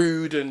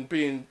rude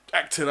and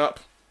acting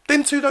up,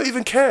 them two don't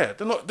even care.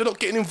 They're not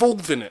getting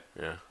involved in it.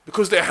 Yeah.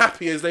 Because they're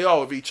happy as they are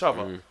with each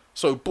other.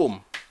 So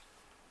boom.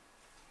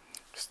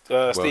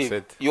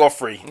 Steve, you're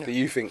free. Do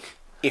you think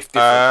if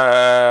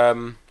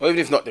different, or even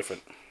if not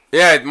different?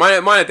 Yeah,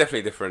 mine are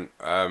definitely different.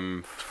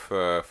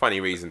 For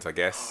funny reasons, I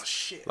guess. Oh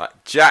shit!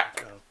 Like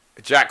Jack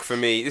for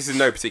me. This is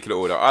no particular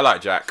order. I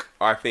like Jack.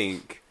 I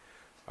think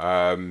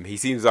he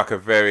seems like a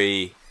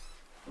very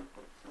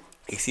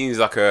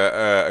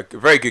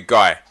very good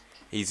guy.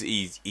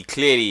 He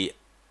clearly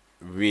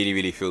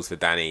really feels for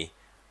Danny.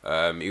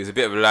 He was a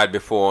bit of a lad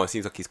before. It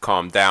seems like he's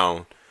calmed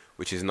down,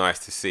 which is nice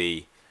to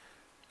see.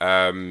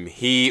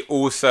 He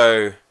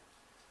also,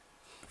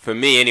 for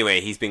me anyway,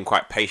 he's been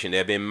quite patient. There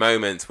have been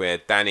moments where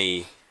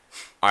Danny,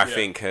 I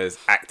think, has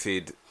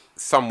acted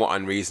somewhat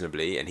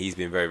unreasonably, and he's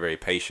been very, very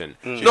patient.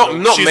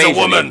 Not she's majorly. A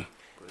woman.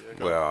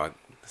 Well,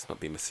 let's not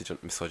be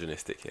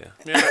misogynistic here.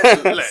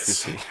 Yeah,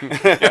 let's.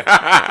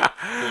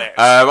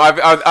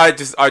 I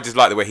just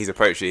like the way he's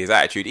approached it, his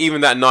attitude. Even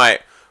that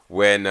night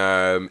when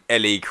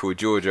Ellie called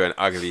Georgia an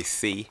ugly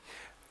C.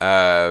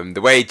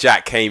 The way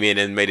Jack came in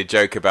and made a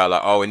joke about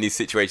like, oh, in these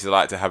situations I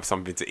like to have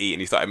something to eat,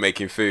 and he started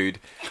making food.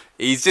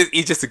 He's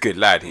just a good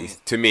lad. He's,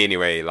 to me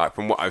anyway, like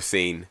from what I've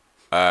seen.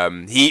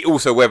 He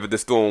also weathered the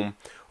storm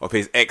of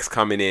his ex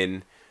coming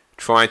in,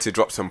 trying to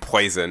drop some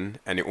poison,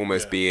 and it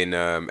almost being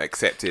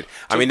accepted.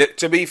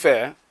 To be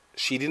fair,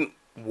 she didn't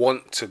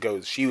want to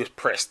go. She was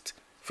pressed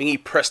think he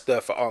pressed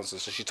her for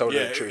answers, so she told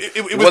her the truth.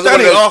 It was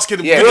Danny asking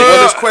him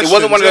those questions. It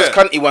wasn't one of those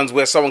cunty ones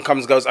where someone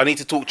comes and goes, I need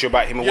to talk to you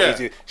about him and what he's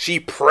doing. She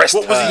pressed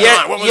her. What was he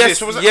like? What was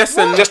this? Yes,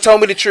 and just tell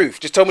me the truth.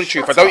 Just tell me the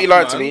truth. I don't want you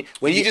lying to me.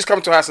 When you just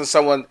come to a house and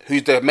someone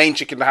who's the main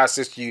chick in the house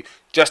says to you,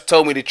 just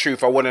tell me the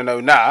truth, I want to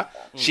know now.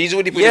 She's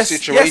already put in a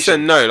situation. Yes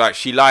and no. Like,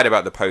 she lied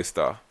about the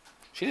poster.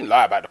 She didn't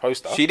lie about the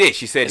poster. She did.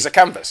 She said... It's a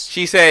canvas.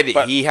 She said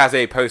he has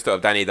a poster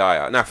of Danny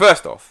Dyer. Now,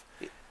 first off,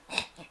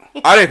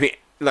 I don't think...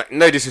 Like,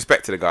 no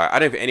disrespect to the guy, I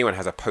don't think anyone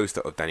has a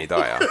poster of Danny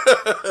Dyer,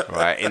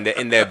 right,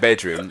 in their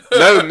bedroom.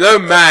 No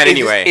man,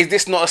 anyway. Is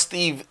this not a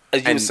Steve,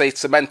 as you would say,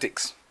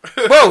 semantics?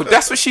 Well,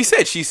 that's what she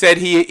said. She said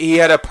he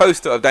had a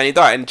poster of Danny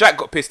Dyer, and Jack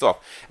got pissed off.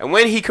 And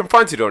when he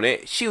confronted on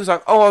it, she was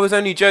like, "Oh, I was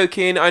only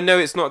joking. I know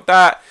it's not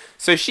that."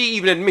 So she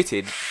even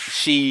admitted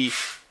she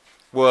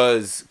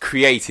was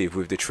creative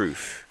with the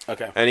truth.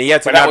 Okay, and he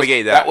had to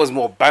navigate that. That was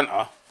more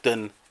banter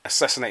than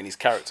assassinating his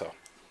character.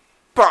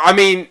 But I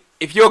mean,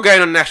 if you're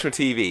going on national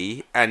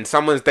TV and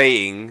someone's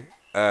dating,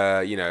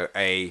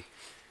 an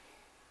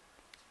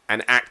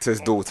actor's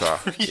daughter,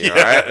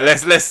 right?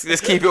 Let's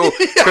keep it all,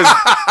 because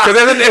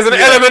there's an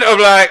element of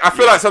like, I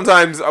feel like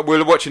sometimes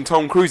we're watching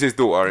Tom Cruise's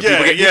daughter and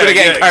people are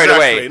getting carried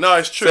away. No,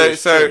 it's true.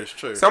 It's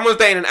true. Someone's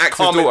dating an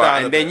actor's daughter,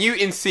 and then you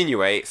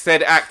insinuate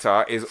said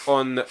actor is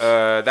on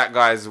that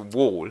guy's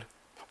wall.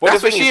 Well,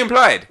 that's what she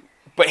implied.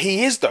 But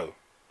he is though.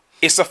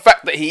 It's a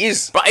fact that he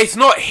is. But it's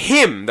not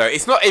him, though.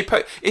 It's not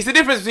a... It's the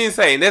difference between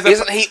saying...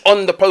 Isn't he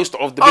on the poster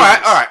of the business?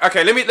 All right.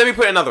 Okay, let me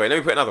put it another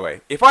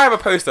way. If I have a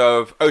poster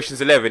of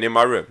Ocean's 11 in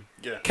my room,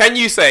 can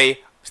you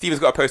say, Steven's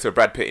got a poster of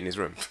Brad Pitt in his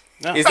room?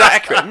 No. Is that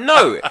accurate?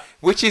 No.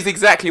 Which is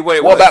exactly what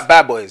it was. What about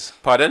Bad Boys?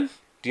 Pardon?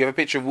 Do you have a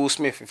picture of Will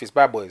Smith if it's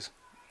Bad Boys?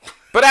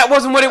 But that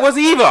wasn't what it was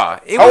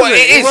either.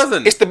 It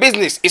wasn't. It's the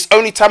business. It's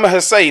only Tamer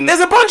Hussein. There's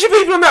a bunch of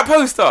people on that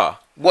poster.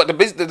 What, the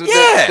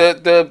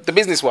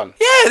business one?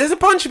 Yeah, there's a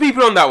bunch of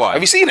people on that one.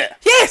 Have you seen it?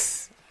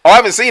 Yes. Oh, I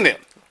haven't seen it.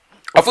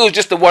 I thought it was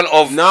just the one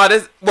of...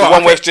 there's...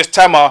 where it's just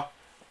Tamer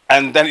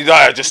and Danny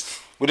Dyer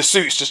just with the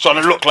suits just trying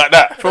to look like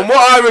that. From what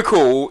I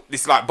recall,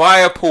 it's like by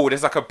a pool,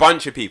 there's like a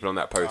bunch of people on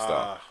that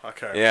poster.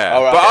 Okay. Yeah.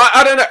 Right, but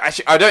I don't know.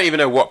 Actually, I don't even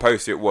know what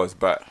poster it was,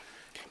 but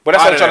that's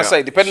what I'm trying to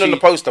say. Depending on the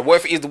poster, what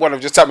if it is the one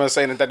of just Tamer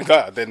Hussein and Danny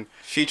Dyer, then...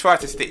 She tried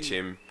to stitch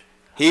him.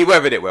 He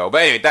weathered it well.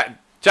 But anyway,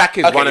 Jack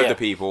is one of the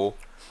people...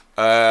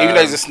 even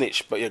though he's a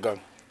snitch, but you're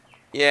gone.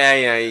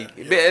 Yeah.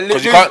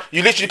 Because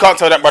you literally can't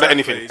tell that brother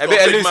anything. A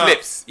bit of loose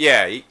lips.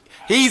 Yeah,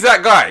 he's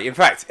that guy. In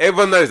fact,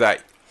 everyone knows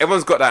that.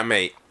 Everyone's got that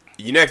mate.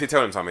 You know, if they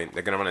tell them something,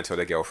 they're gonna run and tell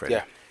their girlfriend.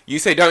 Yeah. You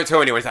say don't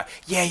tell anyone. It's like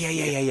yeah.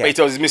 But he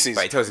tells his missus.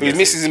 His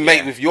missus is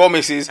mate with your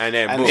missus, and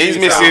his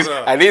missus,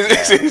 and his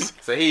missus.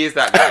 So he is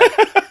that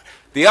guy.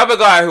 The other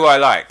guy who I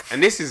like,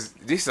 and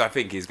this I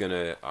think is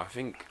gonna. I don't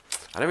think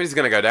it's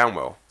gonna go down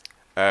well.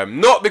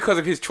 Not because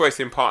of his choice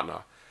in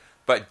partner.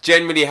 But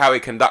generally how he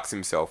conducts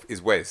himself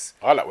is Wes.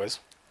 I like Wes.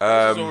 He's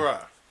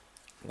alright.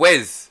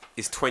 Wes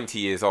is 20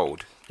 years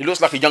old. He looks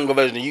like a younger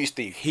version of you,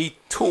 Steve. He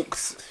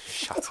talks...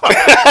 Shut up.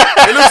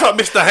 He looks like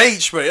Mr.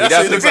 H, mate.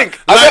 That's he looks like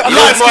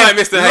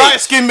Mr. H.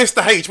 Light-skinned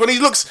Mr. H. When he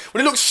looks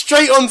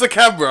straight onto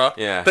camera,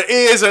 the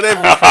ears and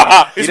everything.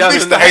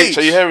 It's Mr. H.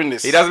 Are you hearing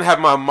this? He doesn't have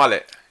my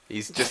mullet.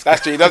 He's just...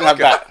 That's true. He doesn't have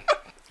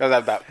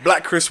that.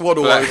 Black Chris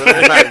Waddle. Black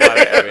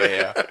mullet over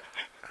here.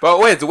 But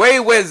Wes, the way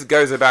Wes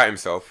goes about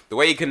himself, the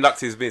way he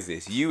conducts his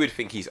business, you would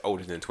think he's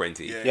older than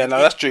 20. Yeah, no,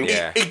 that's true.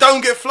 Yeah. He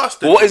don't get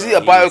flustered. What is he,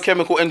 a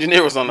biochemical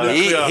engineer or something?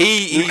 He's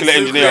nuclear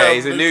engineer.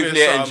 He's a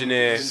nuclear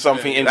engineer.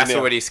 Something engineer. That's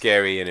already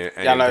scary and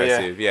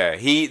impressive. Yeah.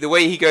 The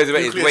way he goes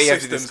about it, the way he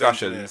has the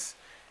discussions,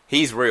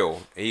 he's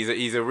real.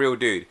 He's a real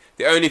dude.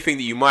 The only thing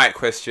that you might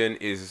question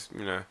is,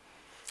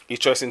 his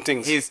choice in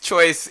things. His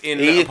choice in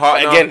a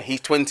partner. Again,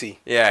 he's 20.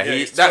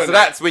 Yeah, so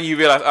that's when you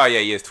realise,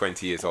 he is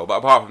 20 years old. But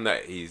apart from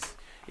that, he's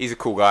a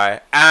cool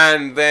guy.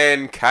 And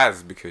then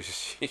Kaz, because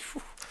she's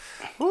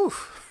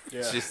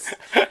just,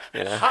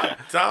 hot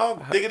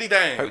dog, diggity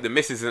dang. Hope the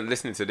missus isn't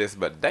listening to this,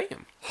 but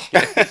damn.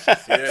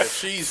 Yeah,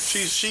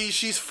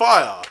 she's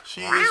fire.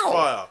 She is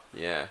fire.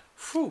 Yeah.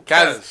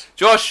 Kaz,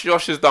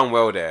 Josh has done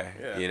well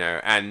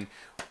there, and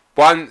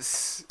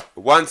once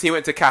he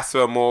went to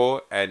Casa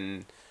Amor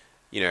and,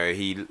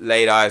 he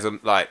laid eyes on,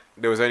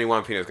 there was only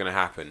one thing that was going to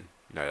happen.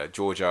 That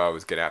Georgia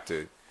was going to have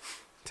to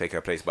take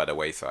her place by the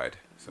wayside.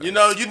 So. You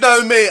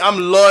know me. I'm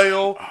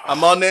loyal.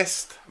 I'm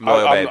honest.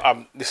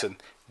 Listen,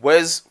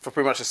 Wes, for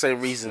pretty much the same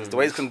reasons, the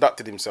way he's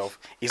conducted himself,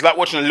 he's like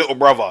watching a little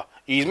brother.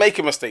 He's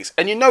making mistakes,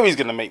 and he's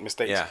going to make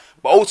mistakes. Yeah.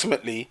 But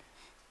ultimately,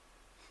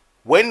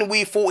 when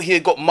we thought he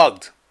had got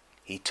mugged,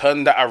 he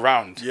turned that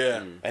around.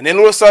 Yeah. And then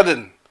all of a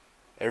sudden,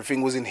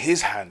 everything was in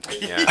his hand.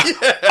 Yeah.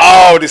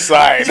 Oh, the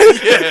side.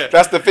 Yeah.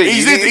 That's the thing.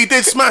 He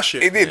did smash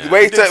it. He did. Yeah. The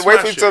way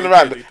he turned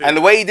around. And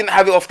the way he didn't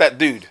have it off that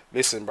dude.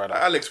 Listen, brother.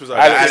 Alex was like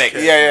Alex.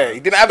 Yeah. He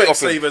didn't have it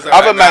off him.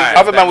 Other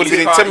man would have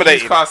been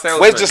intimidated.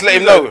 Wes just let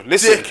him know.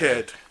 Listen.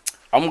 Dickhead.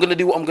 I'm going to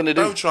do what I'm going to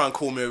do. Don't try and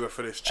call me over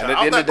for this chat. And at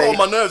the end of the day, on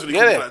my nerves when he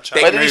comes for that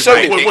chat. But then he showed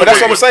it. But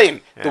that's what I'm saying.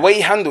 The way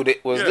he handled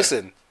it was,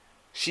 listen,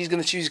 she's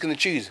going to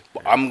choose.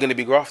 But I'm going to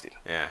be grafted.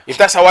 Yeah. If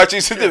that's how I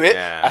choose to do it,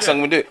 that's how I'm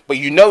going to do it. But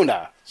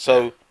now.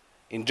 So...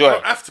 Enjoy. I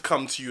don't have to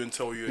come to you and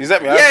tell you.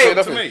 Exactly. Yeah,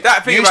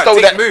 that thing you about stole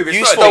dick that. move.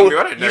 You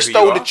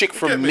stole the chick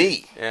from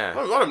me. Yeah.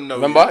 I don't know.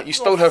 Remember, you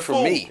stole her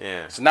from me.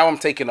 Yeah. So now I'm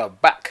taking her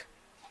back.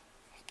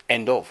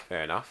 End of.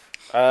 Fair enough.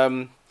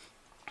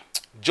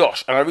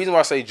 Josh, and the reason why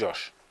I say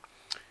Josh,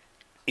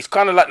 it's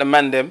kind of like the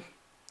man them,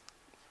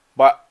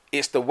 but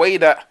it's the way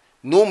that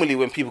normally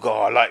when people go,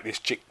 oh, I like this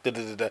chick, da,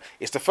 da, da, da,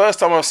 it's the first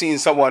time I've seen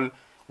someone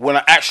when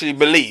I actually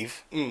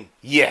believe,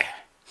 yeah,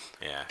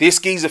 this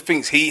geezer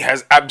thinks he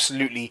has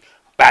absolutely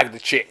bagged the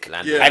chick.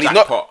 And he's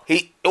not,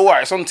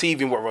 alright, it's on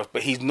TV and whatever,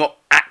 but he's not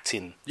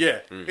acting. Yeah.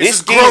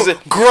 This geezer,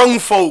 grown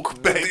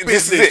folk this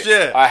business, is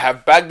it. I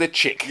have bagged the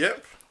chick.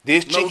 Yep.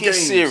 This chick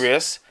is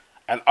serious.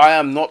 And I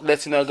am not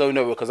letting her go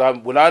nowhere because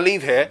when I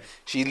leave here,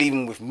 she's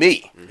leaving with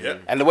me. Yeah.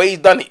 And the way he's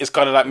done it is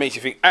kind of like makes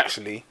you think,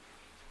 actually,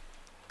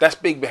 that's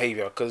big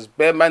behaviour because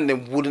bare man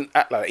then wouldn't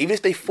act like that. Even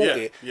if they thought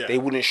it, they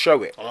wouldn't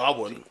show it. Oh, I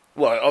wouldn't.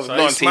 Well, So not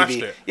on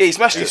TV. it. Yeah, he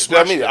smashed it.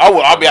 Smashed You know it. what I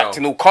mean? I'll be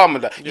acting all calm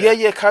and that.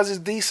 Yeah, Kaz is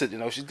decent. You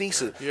know, she's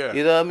decent. Yeah.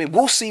 You know what I mean?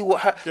 We'll see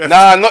what happens.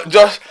 Nah, not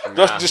Josh.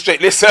 Josh, just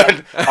straight.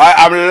 Listen,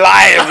 I'm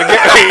live. Get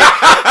me?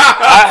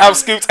 I have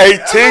scooped a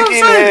thing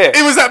in here.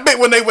 It was that bit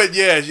when they went,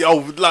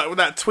 like with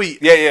that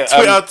tweet. Yeah.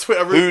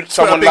 Twitter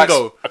someone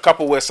bingo. likes a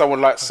couple where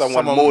someone likes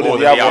someone more than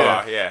the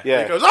other.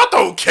 Yeah. He goes, I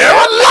don't care. I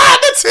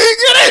like the thing,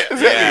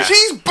 innit? Yeah.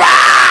 She's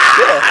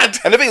bad.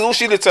 Yeah. And the thing is, all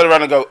she did turn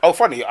around and go, oh,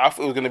 funny, I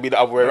thought it was going to be the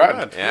other way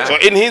around. Yeah. So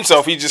in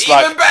himself, he's just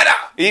Even better.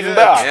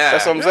 Yeah.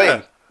 That's what I'm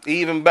saying.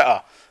 Even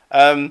better.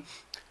 And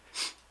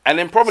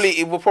then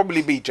it will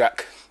probably be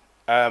Jack.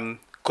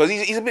 Because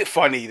he's a bit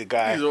funny, the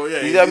guy. He's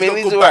alright. He's got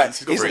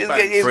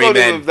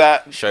it with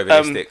that.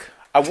 Chauvinistic.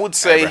 I would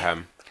say,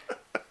 Abraham.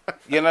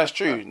 yeah, that's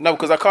true. No,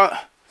 because I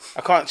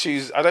can't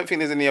choose. I don't think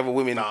there's any other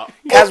women. No.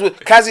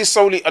 Kaz is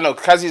solely. No,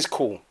 Kaz is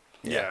cool.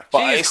 Yeah,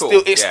 but it's cool.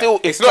 It's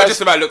Kaz, not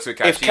just about looks with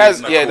Kaz. If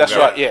Kaz, that's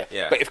girl. right.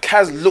 Yeah. But if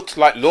Kaz looked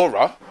like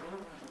Laura,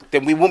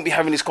 then we wouldn't be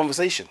having this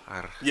conversation.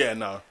 Yeah,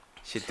 no.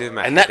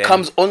 And that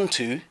comes on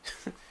to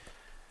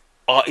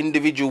our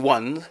individual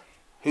ones.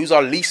 Who's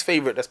our least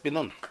favourite that's been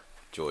on?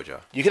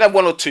 Georgia. You can have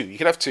one or two. You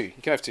can have two.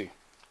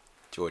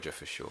 Georgia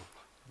for sure.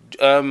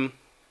 Oh,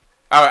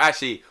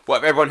 actually,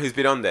 what everyone who's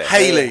been on there?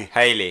 Haley.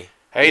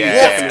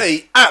 Yeah. What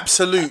a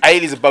absolute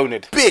Haley's a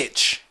bonehead.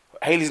 bitch.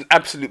 Haley's an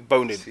absolute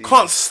bonehead.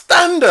 Can't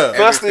stand her.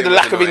 Firstly, the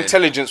lack of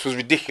intelligence was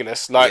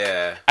ridiculous.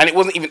 And it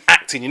wasn't even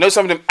acting. You know,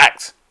 some of them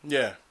act.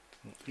 Yeah.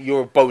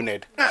 You're a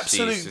bonehead.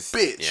 Absolute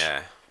bitch.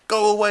 Yeah.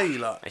 Go away,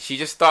 like. And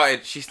she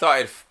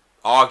started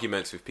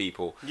arguments with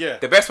people. Yeah.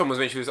 The best one was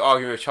when she was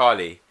arguing with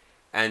Charlie,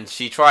 and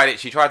she tried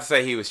to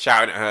say he was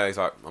shouting at her. He's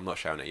like, I'm not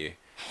shouting at you.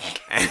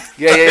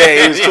 He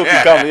was talking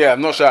calm. Yeah,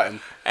 I'm not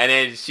shouting. And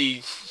then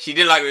she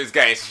didn't like where it was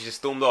going, so she just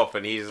stormed off.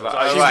 And he's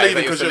like, she's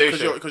leaving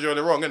because you're in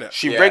the wrong, innit?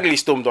 She regularly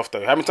stormed off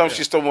though. How many times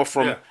she stormed off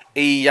from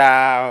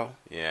Yeah.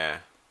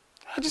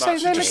 How'd you say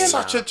his name again?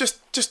 Such a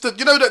just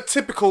you know that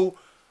typical.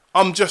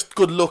 I'm just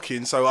good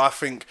looking, so I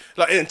think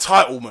like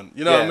entitlement.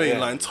 You know what I mean? Yeah.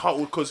 Like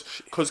entitled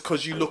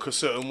because you look a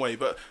certain way,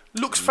 but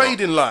looks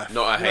fade in life.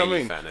 Not a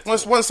Haley fan at all.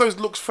 Once those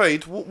looks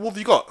fade, what have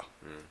you got?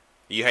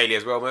 Are you Haley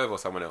as well, Merv, or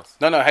someone else?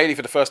 No, Haley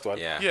for the first one.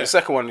 Yeah. The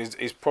second one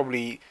is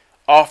probably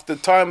after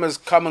time has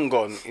come and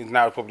gone is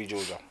now probably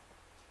Georgia.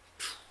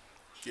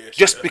 Yeah,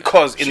 just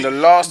because in the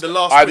last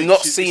I've week,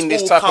 not seen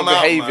this type of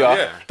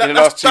behaviour in the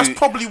last two. That's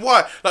probably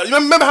why. Like, you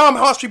remember how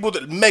harsh people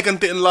that Megan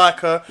didn't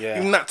like her? Yeah.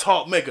 Even that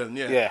tart Megan,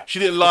 yeah. She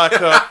didn't like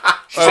her.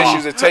 She said she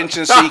was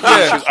attention seeking, she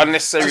was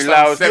unnecessarily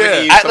loud.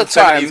 70s, at the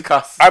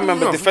time, I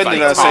remember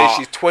defending her, saying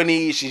she's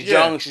 20, she's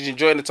young, she's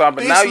enjoying the time.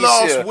 But now you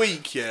see her. Last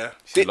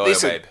week,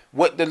 listen,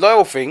 what the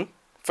loyal thing,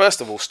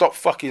 first of all, stop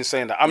fucking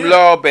saying that. I'm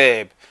loyal,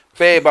 babe.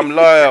 Babe, I'm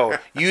loyal.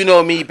 You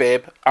know me,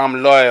 babe.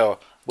 I'm loyal.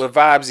 We're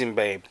vibes-ing,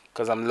 babe.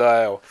 Because I'm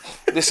loyal.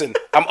 Listen,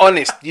 I'm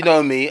honest. You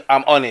know me.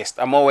 I'm honest.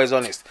 I'm always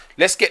honest.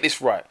 Let's get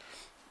this right.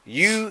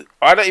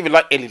 I don't even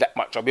like Ellie that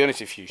much. I'll be honest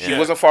with you. She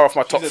wasn't far off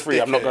my top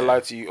three. I'm not going to lie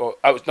to you.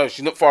 No,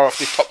 she's not far off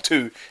this top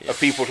two of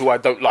people who I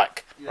don't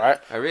like. Right?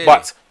 Oh, really?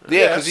 But,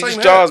 because she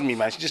just jars me,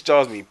 man. She just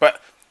jars me.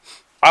 But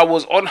I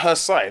was on her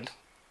side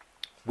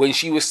when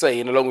she was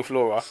saying, along with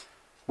Laura,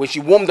 when she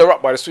warmed her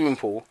up by the swimming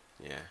pool,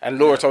 and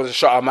Laura told her to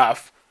shut her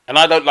mouth. And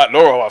I don't like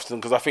Laura often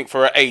because I think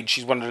for her age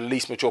she's one of the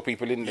least mature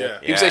people in there.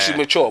 People say she's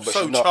mature, but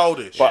so she's not.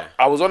 Childish. But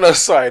I was on her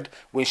side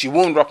when she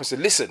warmed her up and said,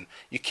 "Listen,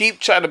 you keep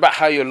chatting about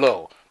how you're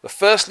low, but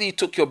firstly you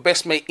took your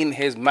best mate in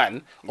his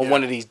man on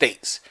one of these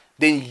dates.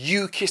 Then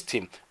you kissed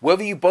him.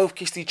 Whether you both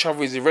kissed each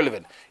other is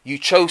irrelevant. You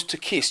chose to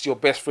kiss your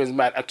best friend's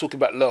man and talk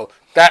about low.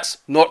 That's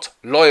not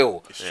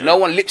loyal. No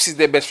one lipses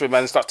their best friend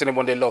man and starts telling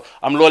everyone they're low.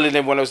 I'm loyal and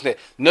everyone else there.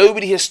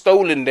 Nobody has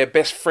stolen their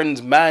best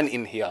friend's man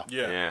in here.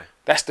 Yeah.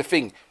 That's the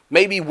thing.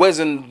 Maybe Wes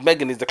and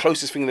Megan is the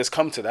closest thing that's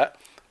come to that.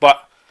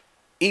 But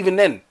even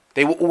then,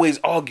 they were always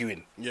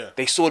arguing. Yeah.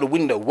 They saw the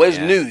window. Wes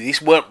knew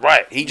this weren't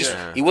right. He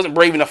wasn't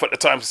brave enough at the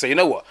time to say, you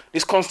know what,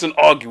 this constant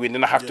arguing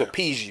and I have to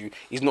appease you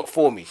is not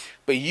for me.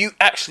 But you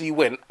actually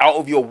went out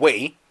of your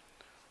way,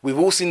 we've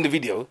all seen the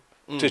video,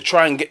 to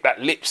try and get that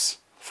lips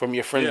from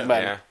your friend's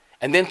man.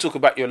 And then talk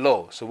about your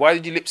low. So why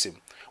did you lips him?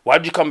 Why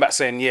did you come back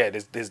saying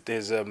there's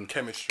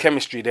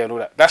chemistry there and all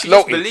that? That's she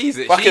Lottie. Just believes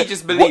it. She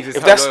just believes it's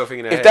her loyal thing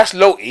in her head. If that's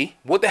Lottie,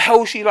 what the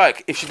hell is she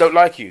like if she don't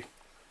like you?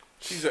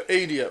 She's an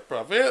idiot,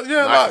 bruv.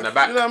 Yeah, nice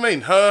like, you know what I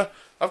mean? Her,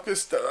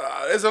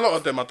 there's a lot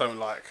of them I don't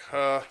like.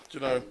 Her, you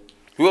know.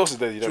 Who else is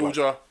there you don't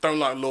Georgia, like? Don't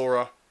like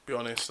Laura. Be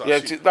honest.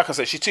 Like like I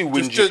said, she's too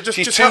whingy.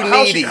 She's too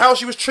needy. How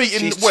she was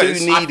treating Wes.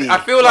 Too needy. I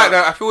feel like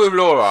that. I feel with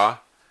Laura,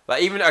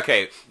 like even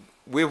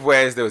with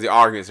Wes there was the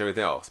arguments and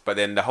everything else, but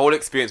then the whole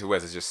experience with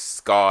Wes has just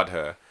scarred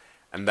her,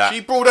 and that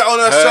she brought it on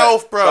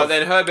herself, bro. But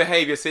then her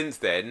behaviour since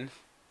then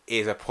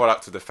is a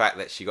product of the fact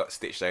that she got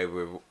stitched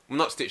over.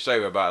 Not stitched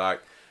over, but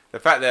like the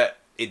fact that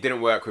it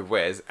didn't work with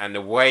Wes and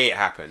the way it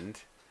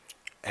happened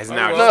has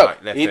now just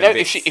like left her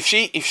bits.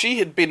 if she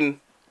had been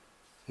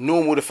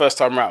normal the first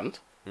time round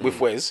with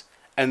Wes,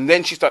 and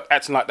then she started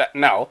acting like that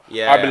now,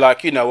 I'd be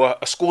like,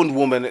 a scorned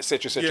woman,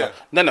 etc., etc.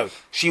 Yeah. No,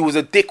 she was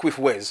a dick with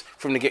Wes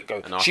from the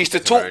get-go. She used to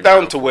talk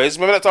down to Wes.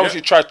 Remember that time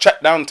she tried to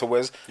chat down to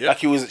Wes? Like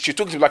she was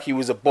talking to him like he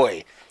was a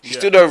boy. She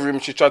stood over him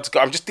and she tried to go,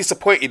 I'm just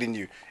disappointed in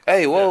you.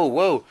 Hey,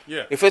 whoa.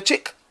 Yeah. If a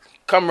chick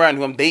come around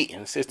who I'm dating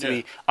and says to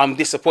me, I'm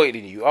disappointed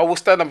in you, I will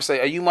stand up and say,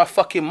 are you my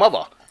fucking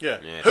mother? Yeah.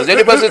 Because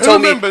any person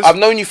told me, I've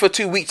known you for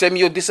 2 weeks, tell me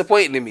you're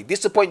disappointed in me.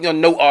 Disappointing your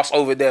no ass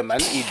over there,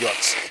 man.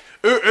 Idiots.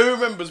 Who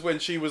remembers when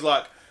she was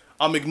like,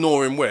 I'm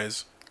ignoring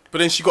Wes, but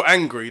then she got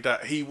angry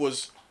that he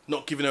was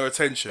not giving her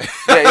attention.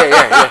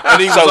 Yeah.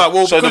 And he was like,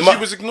 well, because she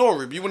was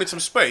ignoring him, you wanted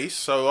some space,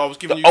 so I was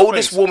giving you the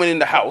oldest woman in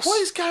the house.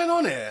 What is going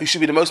on here? Who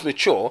should be the most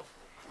mature,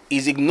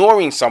 is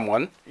ignoring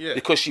someone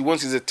because she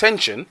wants his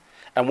attention.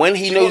 And when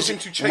he knows him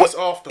to chase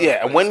after her,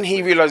 and when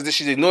he realizes that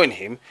she's ignoring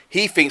him,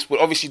 he thinks, well,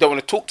 obviously you don't want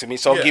to talk to me,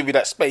 so I'll give you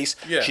that space.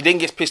 Yeah. She then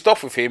gets pissed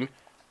off with him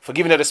for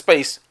giving her the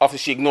space after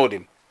she ignored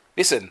him.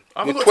 Listen,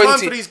 you're 20. Time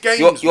for these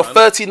games, you're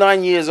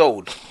 39 years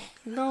old.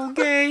 No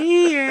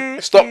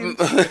game. Stop,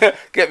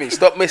 get me.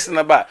 Stop messing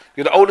about.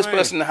 You're the oldest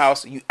person in the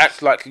house. You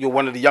act like you're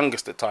one of the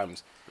youngest at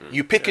times.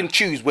 You pick and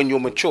choose when you're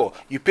mature.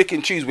 You pick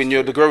and choose when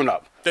you're the grown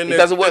up. It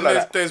doesn't work like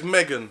that. There's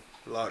Megan,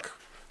 like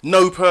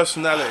no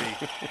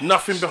personality,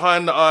 nothing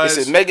behind the eyes.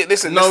 Listen, Megan.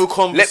 Listen, no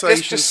conversation.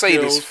 Let's just say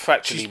this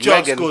factually. She's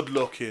just good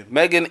looking.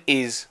 Megan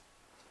is,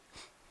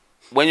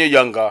 when you're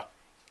younger,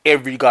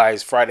 every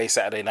guy's Friday,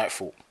 Saturday night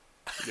thought.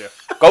 Yeah.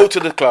 Go to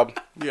the club.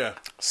 Yeah.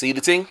 See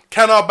the thing?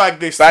 Can I bag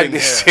this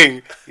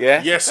thing?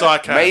 Yeah. Yes, I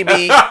can.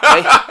 Maybe.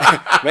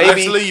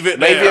 Let's leave it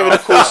there. Maybe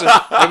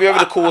over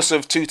the course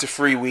of 2 to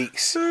 3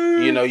 weeks,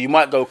 you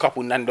might go a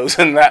couple Nando's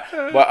and that.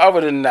 But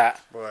other than that,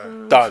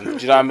 done. Do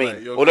you know what I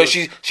mean? Although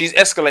she's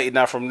escalated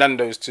now from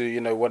Nando's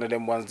to one of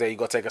them ones there you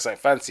got to take her something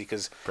fancy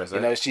because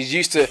she's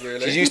used to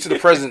the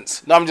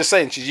presents. No, I'm just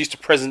saying she's used to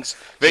presents.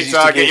 Victor,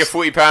 get your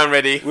 £40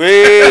 ready.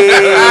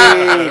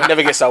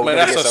 Never gets old. Man,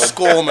 that's a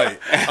score, mate.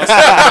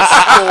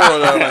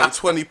 Score, mate.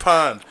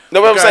 £20.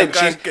 No, what I'm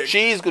saying,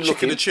 she's good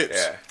looking. The chips.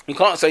 Yeah. You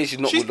can't say she's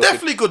not good looking. She's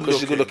definitely good looking.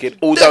 She's good looking.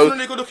 Although,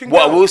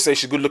 what I will say,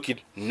 she's good looking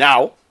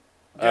now.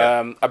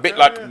 A bit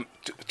like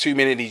too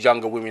many of these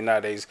younger women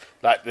nowadays,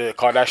 like the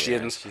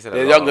Kardashians.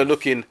 They're younger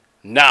looking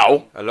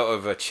now. A lot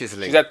of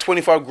chiseling. She's had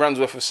 25 grand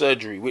worth of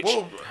surgery, which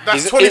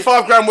that's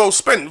 25 grand well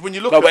spent when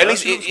you look at it. But at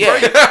least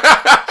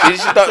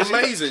she's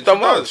amazing. She's done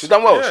well. She's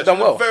done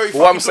well. But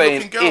what I'm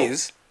saying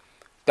is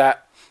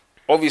that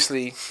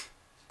obviously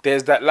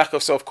there's that lack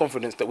of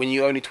self-confidence that when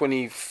you're only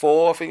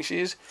 24, I think she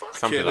is.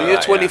 Something when you're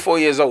 24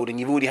 years old and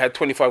you've already had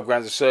 25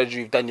 grand of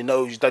surgery, you've done your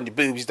nose, you've done your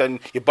boobs, you've done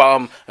your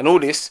bum, and all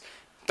this,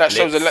 that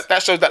shows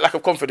that lack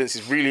of confidence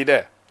is really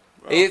there.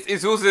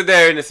 It's also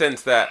there in the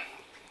sense that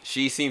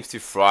she seems to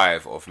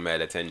thrive off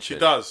male attention. She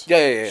does.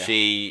 Yeah.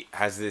 She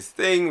has this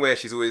thing where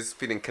she's always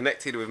feeling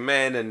connected with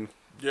men and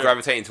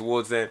gravitating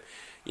towards them.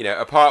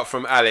 Apart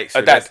from Alex,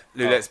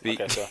 let's be...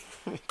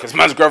 Because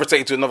man's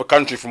gravitating to another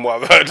country from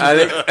what I've heard.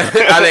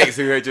 Alex,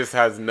 who just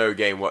has no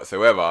game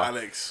whatsoever.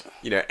 Alex.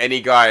 Any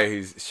guy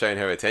who's shown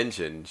her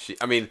attention, there's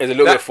a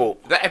little bit of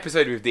fault. That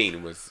episode with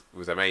Dean was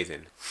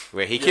amazing.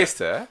 Where he kissed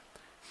her.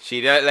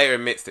 She later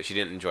admits that she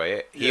didn't enjoy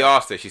it. He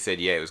asked her, she said,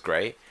 yeah, it was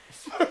great.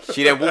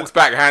 She then walks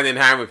back hand in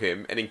hand with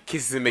him and then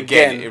kisses him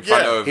again in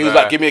front of... He was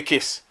like, give me a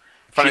kiss.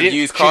 She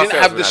didn't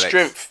have the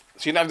strength.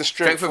 She didn't have the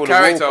strength of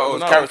character or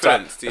character.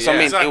 That's what I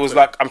mean. Exactly. It was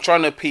like, I'm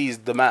trying to appease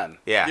the man.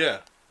 Yeah.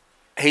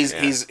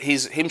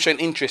 Him showing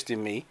interest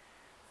in me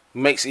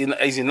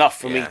is enough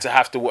for me to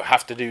have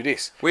to do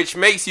this. Which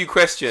makes you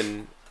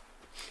question: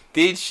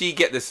 did she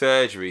get the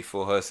surgery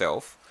for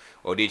herself,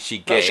 or did she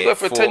get it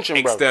for attention,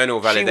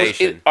 external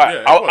validation?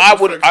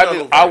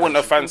 I wouldn't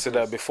have fancied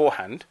her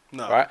beforehand,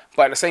 right?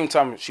 But at the same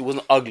time, she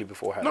wasn't ugly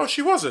beforehand. No,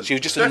 she wasn't. She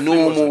was just a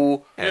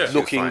normal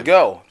looking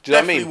girl. Do you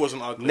know what I mean?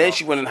 Wasn't ugly. And then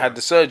she went and had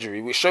the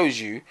surgery, which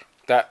shows you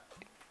that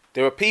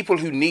there are people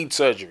who need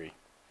surgery.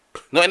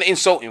 Not in an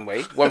insulting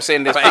way. What I'm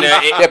saying, there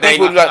are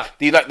people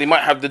who they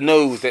might have the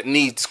nose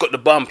it's got the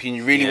bump, and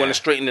you really want to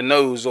straighten the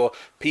nose, or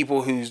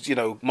people who's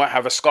might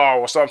have a scar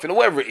or something, or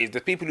whatever it is.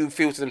 There's people who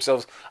feel to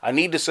themselves, I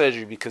need the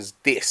surgery because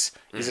this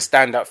is a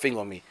standout thing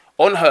on me.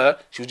 On her,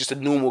 she was just a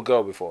normal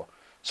girl before.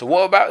 So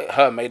what about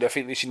her made her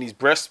think that she needs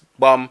breasts,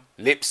 bum,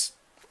 lips,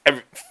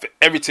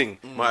 everything.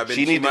 She might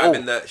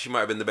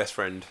have been the best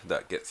friend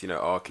that gets,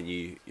 can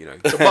you,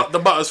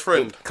 the butter's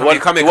friend. Come here.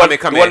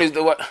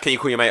 Can you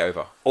call your mate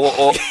over?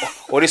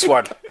 Or this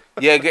one.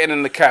 Yeah, getting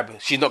in the cab.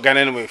 She's not going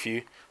anywhere with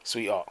you,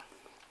 sweetheart.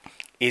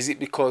 Is it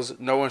because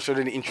no one showed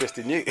any interest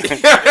in you?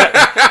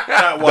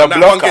 that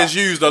one gets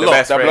used a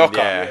lot. The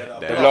blocker.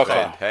 The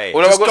blocker. Hey.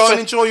 Just go and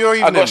enjoy your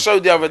evening. I got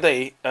showed the other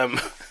day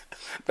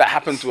that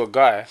happened to a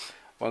guy.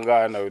 One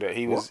guy I know that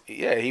he was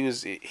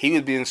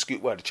being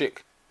scooped by the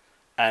chick.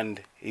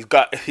 And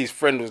his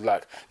friend was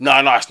like, no,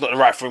 it's not the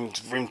right thing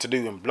for him to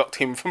do, and blocked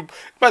him from.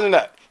 Imagine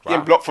that. Wow.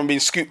 Getting blocked from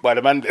being scooped by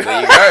the man.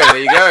 There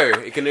you go.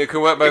 It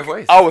can work both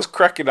ways. I was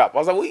cracking up. I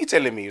was like, what are you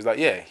telling me? He was like,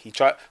 yeah. He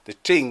tried. The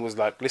thing was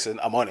like, listen,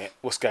 I'm on it.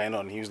 What's going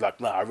on? He was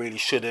like, no, I really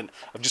shouldn't.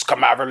 I've just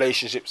come out of a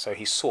relationship. So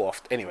he's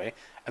soft anyway.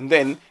 And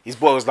then his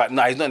boy was like,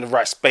 no, he's not in the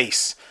right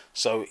space.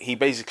 So he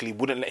basically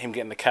wouldn't let him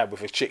get in the cab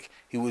with a chick.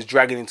 He was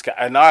dragging him to cab.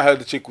 And I heard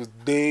the chick was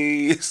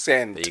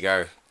decent. There you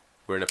go.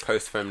 We're in a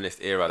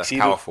post-feminist era. That's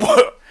powerful.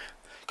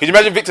 Could you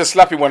imagine Victor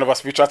slapping one of us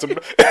if we tried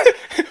to?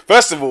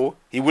 First of all,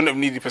 he wouldn't have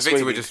needed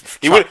persuading. Victor would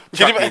just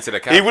chuck me into the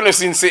cab. He wouldn't have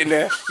seen sitting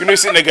there. You know,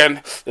 sitting there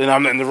going, then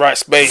I'm not in the right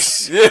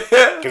space.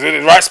 Because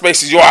in the right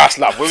space is your ass,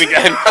 love. Where we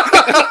going?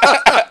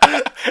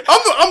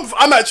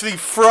 I'm actually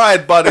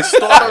fried by this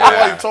story. I don't know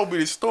why you told me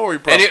this story,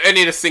 bro.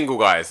 Any of the single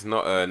guys,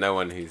 not no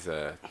one who's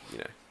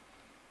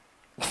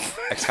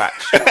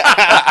attached.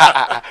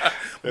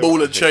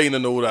 Ball and chain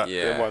and all that.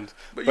 Yeah.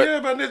 But yeah,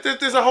 man,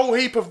 there's a whole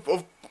heap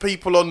of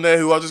people on there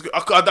who are just.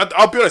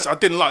 I'll be honest. I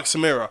didn't like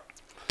Samira.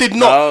 Did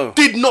not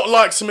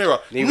like Samira.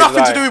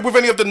 Nothing to do with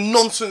any of the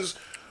nonsense,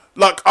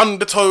 like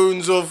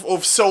undertones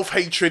of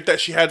self-hatred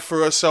that she had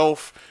for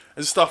herself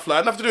and stuff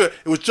like that. Nothing to do with it.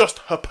 It was just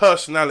her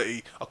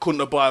personality. I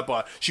couldn't abide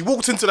by. She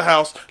walked into the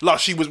house like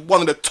she was one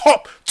of the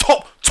top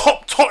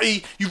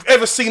totty you've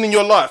ever seen in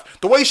your life.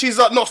 The way she's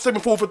like not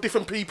stepping forward for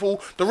different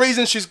people. The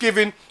reason she's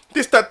giving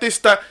this, that.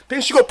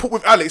 Then she got put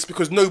with Alex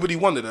because nobody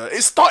wanted her.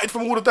 It started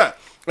from all of that.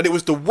 And it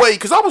was the way,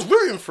 because I was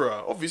rooting for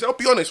her, obviously. I'll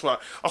be honest, right?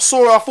 I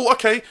saw her, I thought,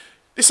 okay,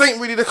 this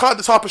ain't really the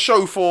type of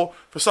show for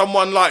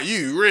someone like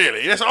you,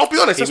 really. I'll be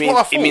honest, that's what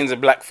I thought. It means a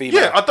black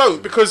female. Yeah, I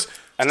don't, because...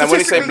 And then when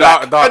you say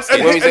dark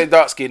skin, when you say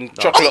dark skin,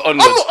 chocolate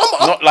onwards,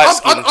 not light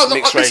skin,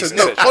 mixed race, listen,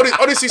 no,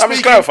 honestly speaking... I'm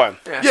just clarifying.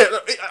 Yeah,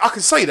 I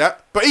can say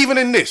that, but even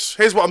in this,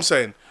 here's what I'm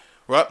saying,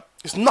 right?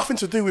 It's nothing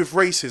to do with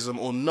racism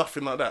or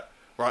nothing like that,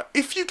 right?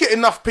 If you get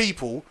enough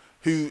people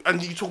who...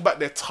 And you talk about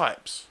their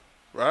types,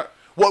 right?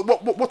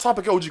 What type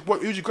of girl would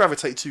you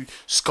gravitate to?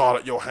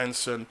 Scarlett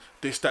Johansson,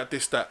 this,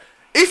 that.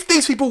 If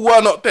these people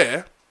were not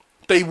there,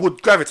 they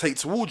would gravitate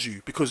towards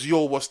you because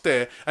you're what's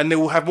there, and they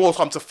will have more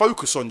time to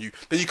focus on you.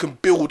 Then you can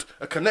build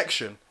a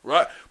connection,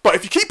 right? But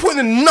if you keep putting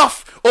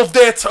enough of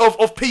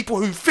of people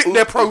who fit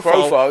their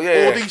profile,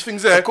 all these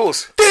things there, of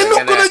course, they're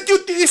not gonna.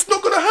 It's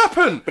not gonna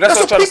happen. But that's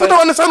what people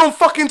don't understand on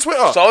fucking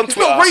Twitter. So on it's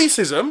Twitter, not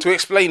racism. To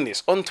explain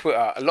this, on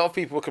Twitter, a lot of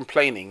people were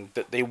complaining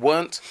that they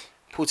weren't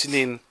putting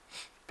in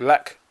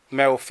black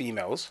male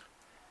females,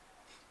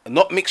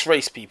 not mixed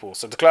race people.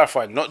 So to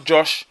clarify, not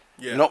Josh,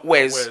 not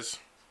Wes,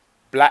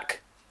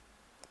 black,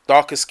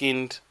 darker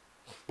skinned,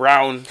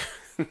 brown,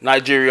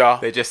 Nigeria.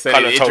 They just said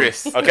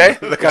Idris. Okay?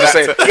 Look at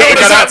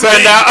that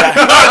turned out.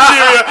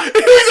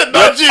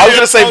 Nigeria. I was going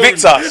to say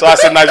Victor, so I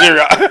said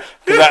Nigeria.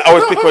 Because I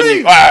always pick on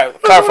you.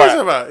 Alright,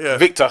 clarify.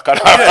 Victor. No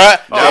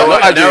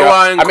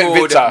one I meant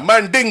Victor.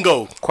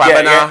 Mandingo.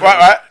 Kwabena.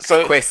 Right.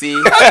 So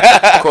Kwesi.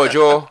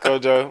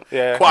 Kojo.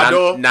 Yeah.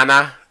 Kwado.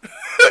 Nana.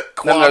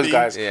 None of those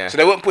guys. Yeah. So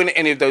they weren't putting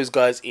any of those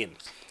guys in.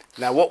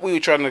 Now, what we were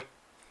trying to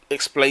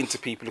explain to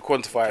people to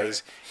quantify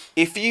is,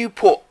 if you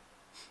put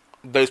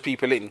those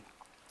people in,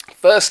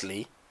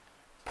 firstly,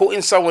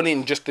 putting someone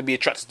in just to be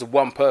attracted to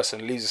one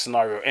person leaves a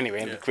scenario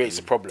anyway, and it creates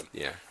a problem.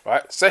 Yeah.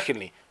 Right.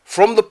 Secondly,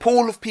 from the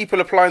pool of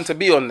people applying to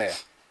be on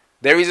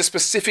there is a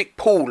specific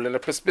pool and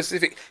a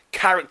specific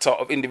character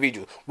of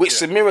individual, which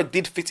Samira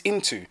did fit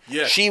into.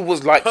 Yeah. She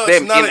was like them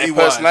in her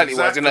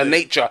personality-wise, in her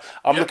nature.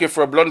 I'm looking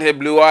for a blonde-haired,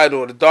 blue-eyed,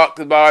 or the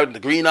dark-eyed, the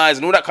green eyes,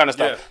 and all that kind of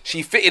stuff. Yeah.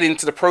 She fitted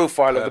into the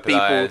profile of the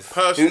people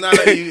who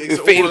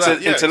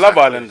fit into Love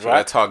Island,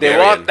 right?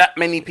 There aren't that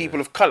many people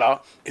of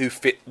colour who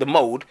fit the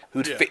mould,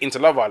 who'd fit into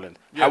Love Island.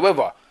 Yeah.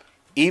 However,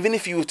 even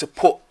if you were to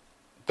put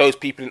those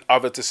people in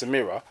other to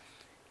Samira,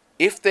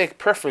 if their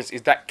preference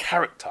is that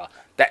character,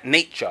 that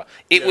nature,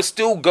 it would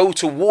still go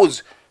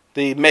towards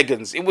the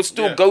Megans. It would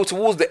still go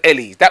towards the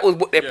Ellies. That was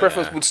what their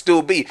preference would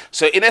still be.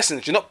 So in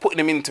essence, you're not putting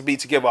them in to be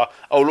together.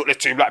 Oh, look, they're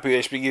two black people.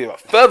 They should be together.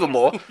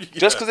 Furthermore,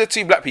 just because they're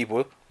two black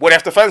people, they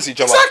have to fancy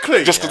each other.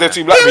 Exactly. Just because they're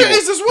two black people. It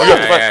is as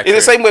well. In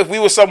the same way, if we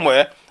were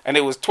somewhere and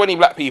there was 20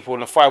 black people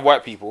and 5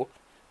 white people,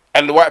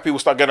 and the white people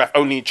start going at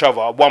only each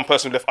other, one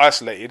person left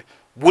isolated,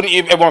 wouldn't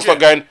everyone start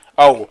going,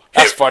 oh,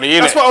 that's funny,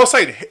 innit? That's what I was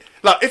saying.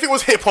 Like, if it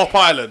was Hip Hop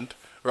Island,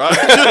 right?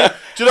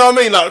 do you know what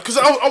I mean? Like, because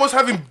I was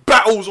having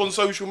battles on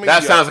social media.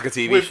 That sounds like a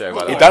TV show.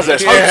 By the way. It does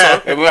actually.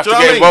 Yeah. We have to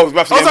get involved.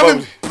 I was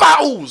having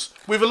battles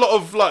with a lot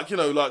of like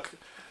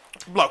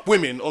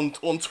women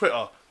on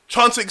Twitter,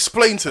 trying to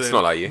explain to them. It's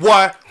not like you.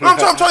 Why? I'm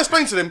trying to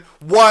explain to them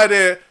why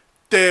they're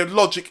their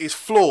logic is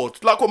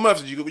flawed. Like what Merv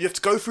said, you have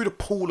to go through the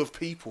pool of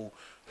people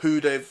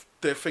who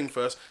their thing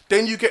first.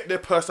 Then you get their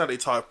personality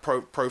type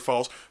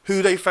profiles,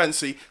 who they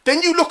fancy.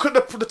 Then you look at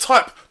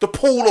the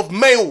pool of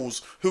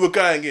males who are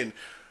going in.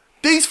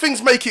 These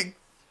things make it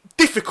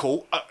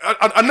difficult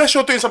unless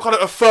you're doing some kind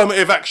of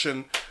affirmative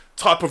action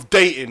type of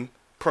dating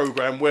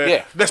program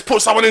where let's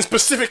put someone in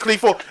specifically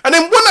for, and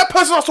then when that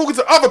person starts talking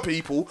to other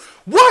people,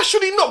 why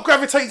should he not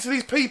gravitate to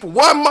these people?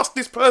 Why must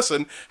this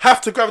person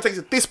have to gravitate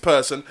to this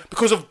person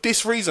because of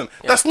this reason?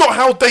 That's not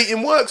how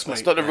dating works, mate.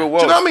 It's not the real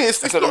world. Do you know what I mean?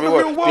 It's not the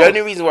real world. The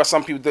only reason why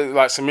some people don't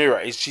like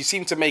Samira is she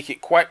seemed to make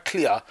it quite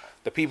clear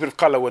the people of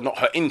colour were not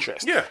her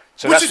interest. Yeah,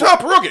 so which is her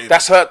prerogative.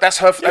 That's her. And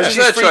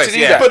she's free to do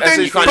that. But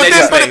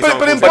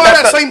then by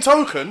that same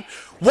token,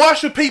 why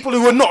should people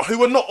who are not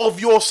of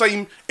your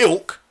same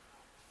ilk,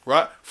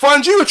 right,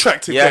 find you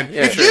attractive then?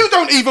 If you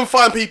don't even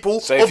find people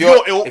of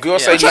your ilk, if you're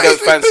saying you don't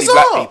fancy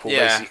black people,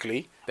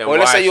 basically, or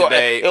let's say you're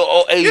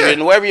or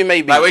Asian, wherever you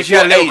may be. Like when she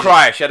had a little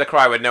cry, she had a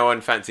cry when no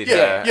one fancied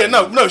her.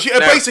 No, she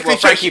basically.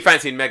 Frankie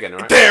fancied Megan,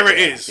 right? There it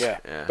is. Yeah.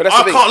 But that's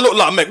I can't look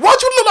like Megan. Why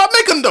do you look like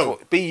Megan though?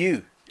 Be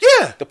you.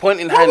 Yeah. The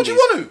point in Why hand would you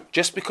want to?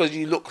 Just because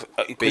you look,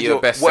 be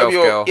your best self,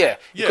 girl. Yeah.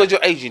 Because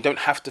you're Asian, you don't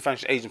have to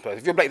fancy an Asian person.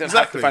 If you're black, you don't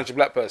have to fancy a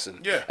black person.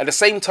 Yeah. At the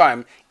same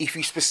time, if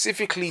you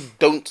specifically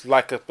don't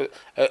like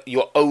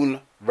your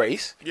own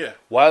race,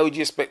 why would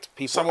you expect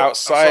people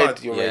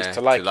outside your race to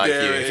like you?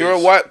 If you're a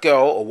white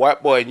girl or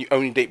white boy and you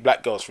only date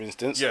black girls, for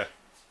instance,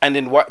 and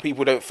then white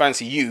people don't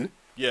fancy you,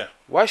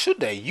 why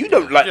should they? You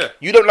don't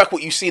like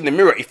what you see in the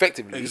mirror,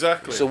 effectively.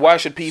 Exactly. So why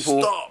should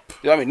people stop?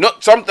 You know what I mean?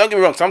 Don't get me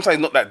wrong. Sometimes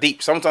it's not that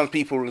deep. Sometimes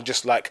people are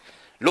just like,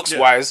 looks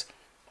wise,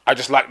 I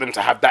just like them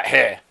to have that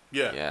hair.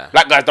 Yeah.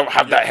 Black guys don't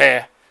have that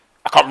hair.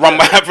 I can't run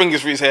my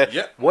fingers through his hair.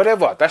 Yeah.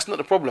 Whatever. That's not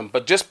the problem.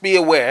 But just be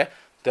aware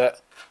that,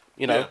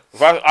 you know,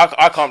 if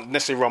I can't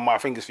necessarily run my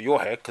fingers through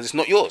your hair because it's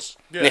not yours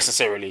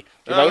necessarily.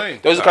 You know,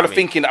 those are kind of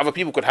thinking that other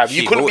people could have.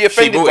 You couldn't be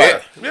offended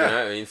by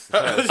it.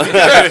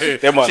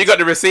 She got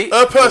the receipt.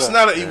 Her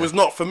personality was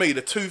not for me.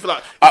 The two,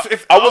 like,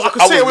 if I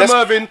could see it with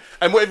Mervyn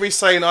and whatever he's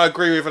saying, I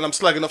agree with, and I'm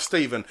slagging off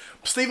Stephen.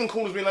 Stephen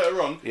calls me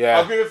later on. I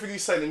agree with everything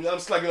he's saying, and I'm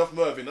slagging off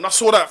Mervyn, and I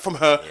saw that from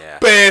her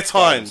bare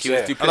times.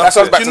 That's what I was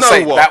about to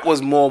say. That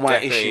was more my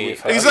issue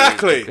with her.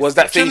 Exactly. Was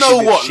that thing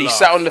she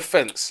sat on the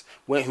fence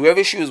when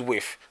whoever she was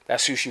with.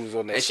 That's who she was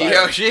on their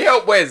side. She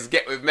helped Wes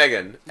get with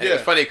Megan. And it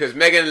was funny because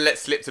Megan let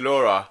slip to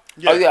Laura.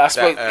 I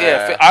spoke.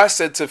 I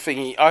said to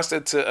Samira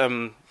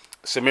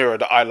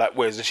that I like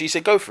Wes, and she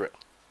said go for it.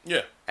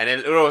 Yeah. And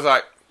then Laura was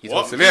like, "You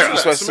want Samira?"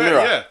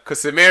 Samira.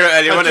 Because Samira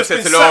earlier on had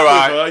said to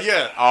Laura,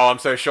 "Oh, I'm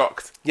so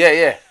shocked."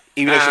 Yeah.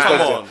 Even though she's spoken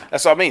to her.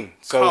 That's what I mean.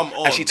 So,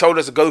 and she told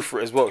us to go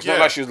for it as well. It's not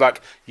like she was like,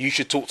 "You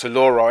should talk to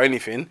Laura" or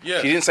anything.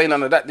 She didn't say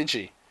none of that, did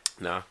she?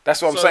 No,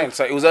 that's what I'm saying.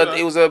 So it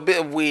was a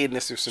bit of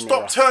weirdness with Samira.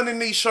 Stop turning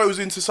these shows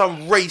into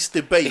some race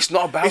debate. It's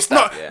not about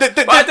that.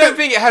 But I don't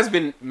think it has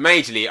been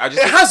majorly.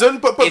 It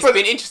hasn't. But it's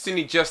been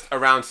interestingly just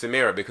around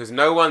Samira because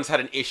no one's had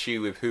an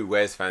issue with who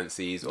wears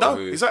fancies. Or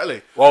who...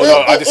 exactly. Well,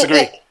 no, I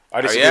disagree.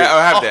 I disagree.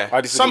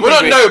 I disagree.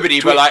 Well, not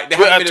nobody, but like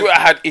Twitter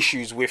had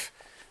issues with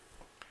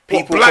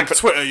people. Black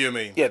Twitter, you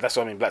mean? Yeah, that's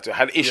what I mean. Black Twitter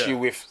had issue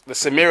with the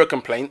Samira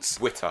complaints.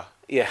 Twitter.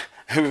 Yeah,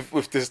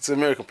 with the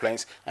Samira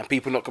complaints and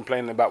people not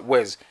complaining about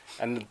Wes.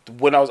 And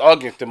when I was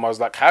arguing with them, I was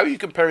like, how are you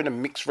comparing a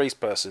mixed race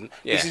person?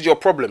 This is your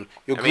problem.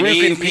 You're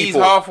grouping people. He's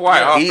half white,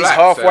 half black. He's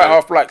half white,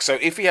 half black. So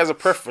if he has a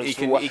preference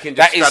for what,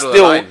 that is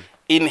still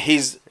in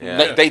his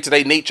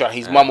day-to-day nature,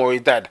 his mum or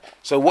his dad.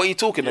 So what are you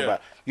talking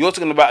about? You're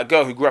talking about a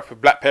girl who grew up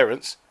with black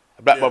parents,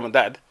 a black mum and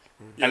dad,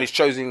 and is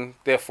choosing,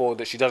 therefore,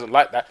 that she doesn't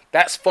like that.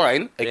 That's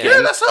fine.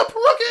 Again, that's her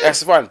prerogative.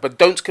 That's fine. But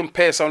don't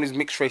compare someone who's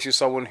mixed race with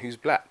someone who's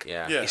black.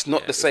 It's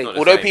not the same.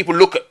 Although people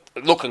look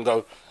and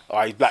go,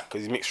 oh, he's black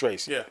because he's mixed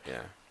race.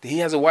 He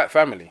has a white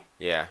family.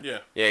 Yeah,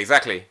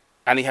 exactly.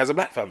 And he has a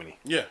black family.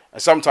 Yeah. And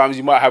sometimes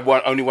you might have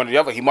only one or the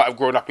other. He might have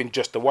grown up in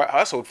just the white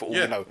household for all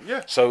we know.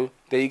 Yeah. So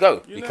there you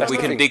go. We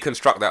can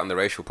deconstruct that on the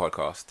racial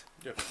podcast.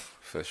 Yeah.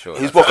 For sure.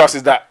 Whose podcast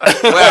is that?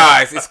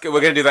 Well,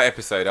 we're going to do that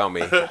episode, aren't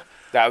we?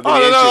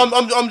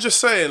 I'm just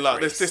saying,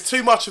 like, there's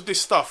too much of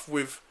this stuff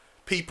with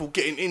people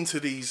getting into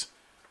these.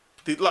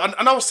 Like,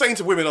 and I was saying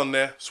to women on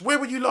there, so where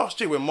were you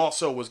last year when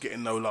Marcel was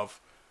getting no love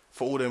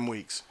for all them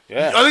weeks?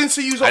 Yeah. I didn't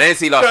see you. I didn't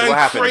see last year. What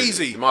happened?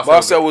 Crazy.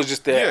 Marcel was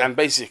just there, and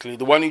basically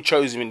the one who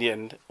chose him in the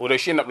end, although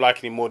she ended up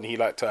liking him more than he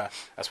liked her.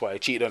 That's why he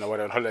cheated on her when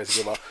they went on holiday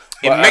together.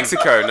 In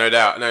Mexico, no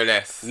doubt, no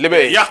less.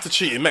 Liberty. You have to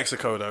cheat in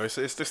Mexico though.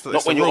 It's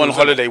not when you're on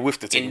holiday with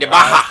the team. In the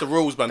Baja. The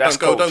rules, man.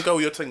 Don't go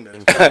your thing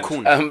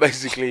there.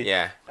 Basically,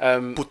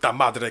 Puta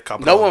madre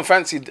cabrón. No one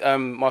fancied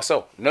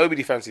Marcel.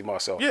 Nobody fancied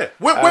Marcel. Yeah.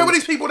 Where were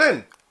these people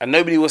then? And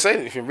nobody was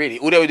saying anything really.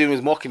 All they were doing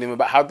was mocking him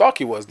about how dark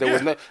he was. There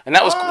was no, and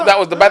that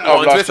was the banter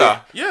of last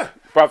year. Yeah,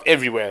 bruv,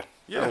 everywhere.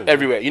 Yeah,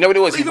 everywhere. You know what it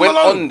was? He went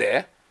on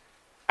there,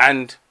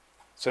 and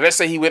so let's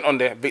say he went on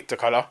there, Victor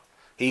colour.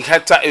 He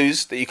had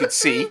tattoos that you could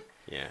see.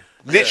 Yeah.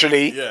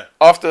 Literally,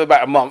 after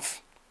about a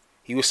month,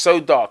 He was so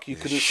dark you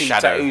couldn't see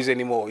tattoos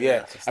anymore.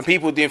 Yeah, and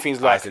people were doing things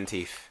like eyes and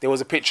teeth. There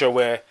was a picture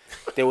where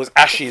there was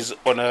ashes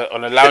on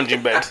a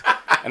lounging bed,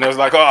 and it was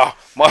like, oh,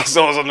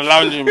 Marcel's on the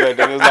lounging bed,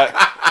 and it was like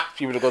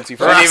people have gone too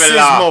far.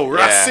 Racismo.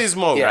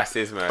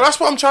 Racismo. But that's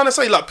what I'm trying to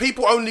say. Like,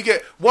 people only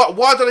get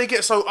why do they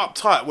get so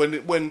uptight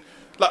when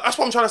like, that's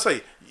what I'm trying to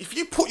say. If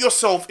you put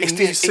yourself in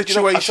these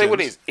situations, I'll tell you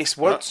what it is. It's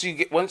once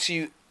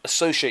you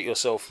associate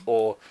yourself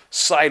or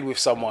side with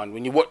someone,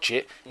 when you watch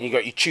it and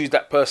you choose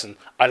that person.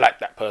 I like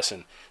that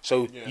person,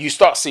 so you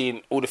start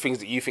seeing all the things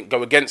that you think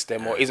go against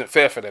them or isn't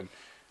fair for them.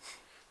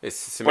 Is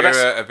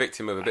Samira a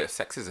victim of a bit of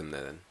sexism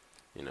there? Then,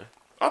 you know.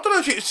 I don't know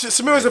if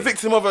Samira's a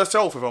victim of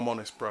herself. If I'm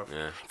honest, bro.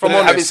 Yeah. From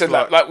honest, having said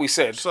that, like we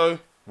said, so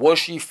was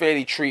she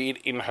fairly treated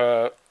in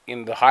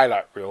the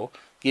highlight reel?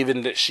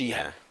 Given that she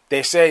had.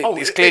 They say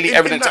it's clearly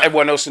evident to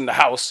everyone else in the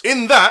house.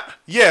 In that,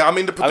 yeah, I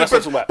mean, but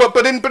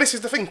this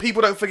is the thing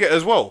people don't forget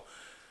as well.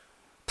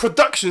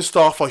 Production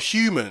staff are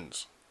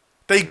humans.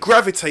 They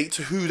gravitate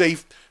to who they're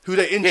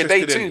interested in. Yeah,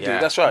 they too do.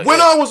 That's right.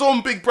 When I was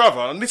on Big Brother,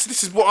 and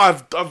this is what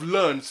I've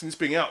learned since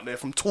being out there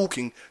from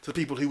talking to the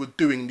people who were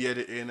doing the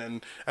editing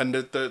and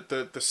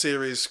the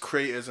series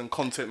creators and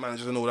content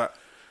managers and all that.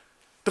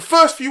 The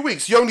first few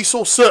weeks, you only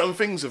saw certain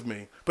things of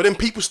me, but then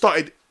people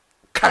started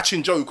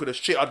catching joke of the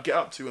shit I'd get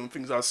up to and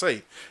things I'd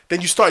say. Then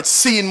you started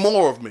seeing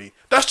more of me.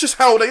 That's just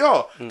how they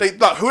are. They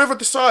like whoever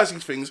decides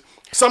these things.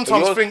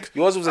 Sometimes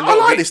yours was a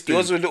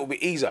little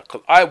bit easier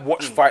because I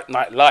watched Fight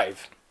Night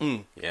live.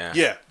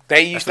 Yeah.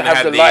 They used to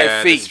have the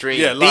live feed.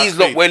 These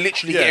lot we're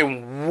literally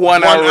getting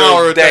 1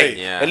 hour a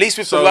day. At least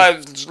with the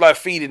live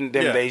feed in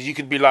them days, you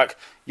could be like,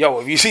 yo,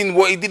 have you seen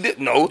what he did?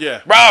 No.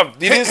 Bruv,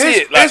 you didn't see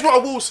it. Here's what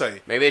I will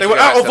say. Maybe they were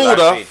out of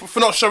order for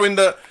not showing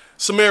that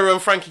Samira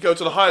and Frankie go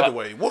to the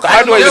Hideaway. The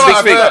Hideaway is a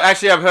big thing.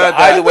 Actually, I've heard the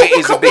Hideaway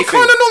is a big thing.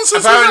 What kind of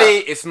nonsense Apparently,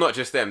 it's not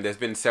just them. There's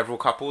been several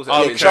couples.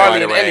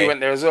 Charlie and Ellie went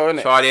there as well,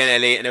 innit? Charlie and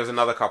Ellie, and there was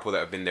another couple that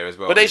have been there as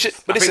well. I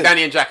think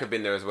Danny and Jack have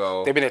been there as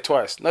well. They've been there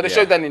twice. No, they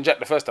showed Danny and Jack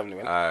the first time they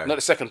went. Not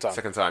the second time.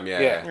 Second time,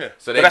 yeah.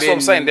 So that's what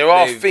I'm saying. There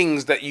are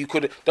things that you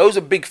could... Those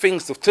are big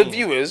things. To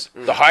viewers,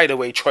 the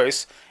Hideaway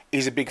choice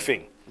is a big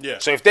thing. Yeah.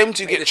 So if them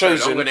two get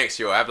chosen... Longer next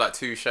year, I have like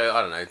 2 shows,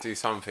 I don't know, do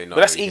something. But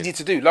that's easy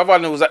to do. Love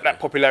Island was at that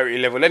popularity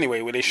level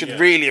anyway, where they should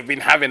really have been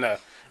having an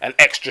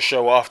extra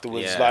show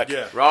afterwards.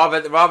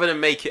 Rather than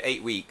make it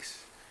 8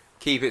 weeks,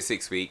 keep it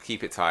 6 weeks,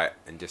 keep it tight,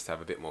 and just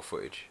have a bit more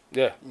footage.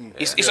 Yeah.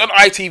 It's on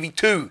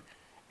ITV2.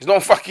 It's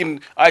not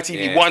fucking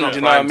ITV1, do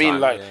you know what I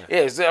mean?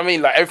 I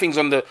mean, like, everything's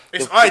on the...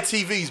 It's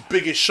ITV's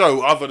biggest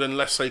show other than,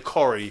 let's say,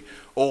 Corrie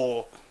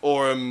or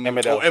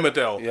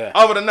Emmerdale. Yeah.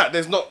 Other than that,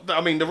 there's not...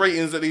 I mean, the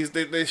ratings that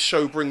this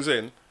show brings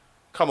in,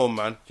 come on,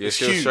 man. Do you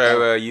still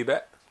show You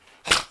Bet?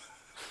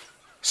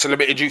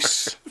 Celebrity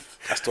Juice.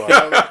 That's the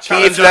one.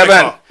 Cheese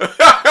Lemon.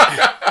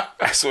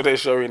 That's what they're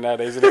showing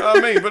nowadays, isn't it?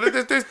 I mean,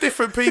 but there's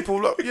different people.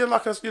 Look,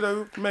 like us, you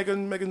know,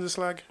 Megan's a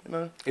slag, you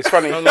know. It's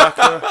funny.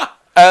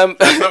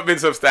 It's not been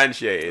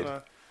substantiated.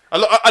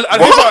 Here's what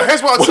I'd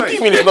say. What do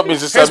you mean it's not been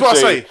substantiated? Here's what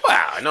I say.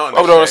 Wow,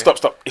 no,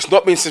 stop. It's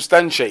not been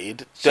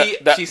substantiated.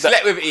 She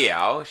slept with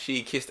Eyal,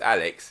 she kissed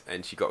Alex,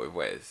 and she got with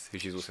Wes, who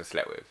she's also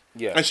slept with.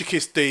 Yeah. And she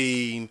kissed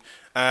Dean,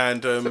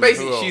 and... so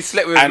basically, she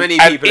slept with many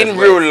people. And in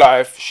real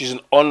life, she's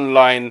an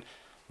online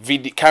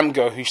cam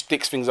girl who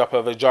sticks things up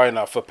her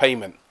vagina for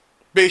payment.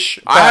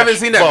 I haven't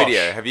seen that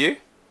video, have you?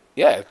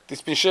 Yeah,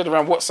 it's been shared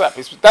around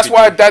WhatsApp. That's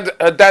why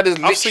her dad is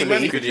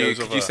literally... Could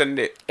you send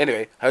it?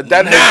 Anyway, her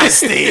dad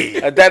has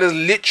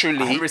literally...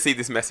 I haven't received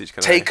this message.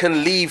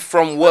 Taken leave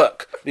from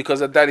work because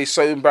her dad is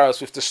so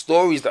embarrassed with the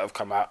stories that have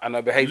come out and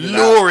her behaviour.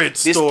 Lurid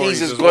stories.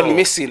 This geezer's gone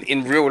missing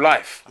in real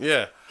life.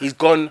 Yeah. He's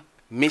gone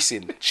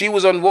missing. She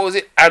was on, what was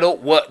it?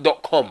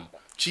 Adultwork.com.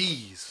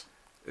 Jeez.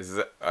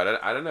 I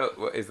don't know.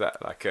 What is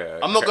that? Like a...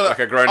 I'm not going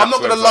to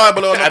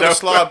libel her, I'm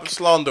not going to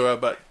slander her,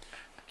 but...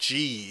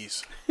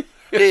 Jeez.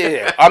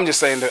 Yeah. I'm just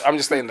saying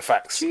the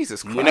facts.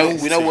 Jesus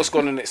Christ. We know what's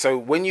going on in it. So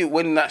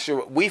when that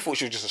show, we thought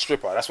she was just a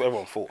stripper. That's what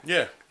everyone thought.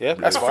 Yeah. Yeah.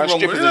 That's fine.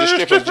 Strippers are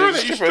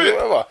just strippers,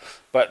 whatever.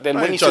 But then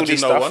when you saw this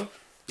stuff,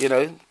 you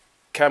know,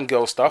 cam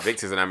girl stuff.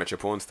 Victor's an amateur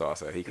porn star,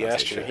 so he can't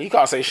say shit. He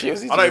can't say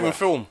shit. I don't even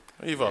film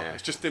either. Yeah.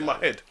 It's just in my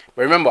head.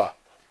 But remember,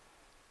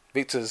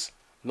 Victor's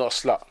not a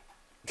slut.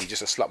 He's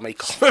just a slut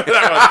maker.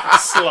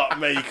 Slut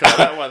maker.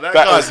 That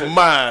guy's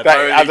mad.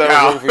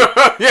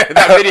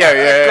 That video.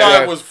 That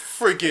guy was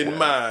freaking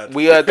mad.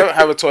 We don't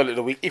have a toilet of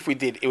the week. If we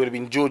did, it would have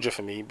been Georgia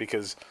for me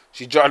because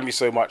she jarred me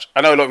so much.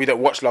 I know a lot of you don't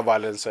watch Love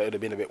Island, so it would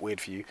have been a bit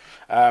weird for you.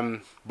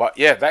 But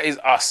yeah, that is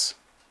us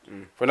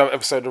for another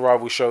episode of The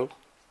Rival Show.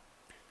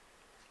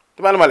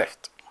 The man on my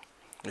left.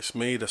 It's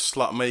me, the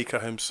slut maker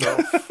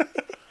himself.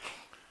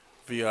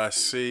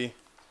 VIC.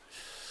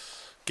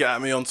 Get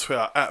at me on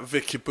Twitter at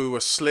Vicky Boo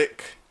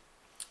Slick.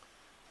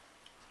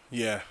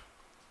 Yeah.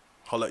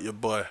 Holla at your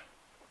boy.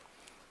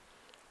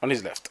 On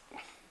his left.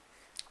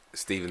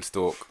 Stephen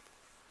Stork.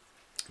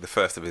 The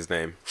first of his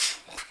name.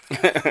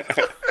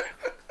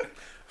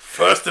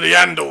 First of the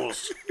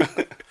Andals.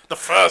 The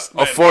first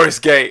of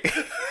Forest Gate.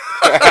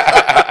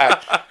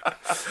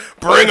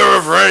 Bringer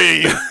of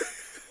rain.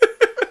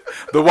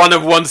 The one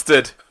of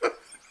Wanstead.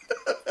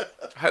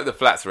 hope the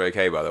flats are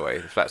okay, by the way.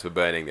 The flats were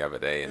burning the other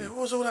day. And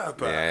what was all that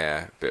about?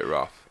 Yeah, a bit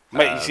rough.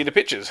 Mate, you see the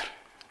pictures?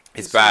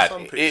 It's bad.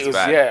 It was,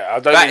 bad. yeah. I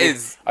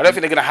don't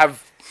think they're gonna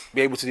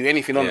be able to do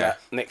anything on that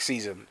next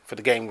season for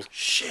the games.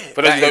 Shit.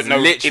 For those who don't know,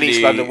 in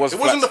East London was it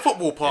wasn't the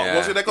football part,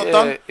 was it? They got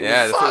done.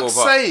 Yeah, the football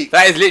part. Sake.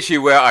 That is literally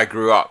where I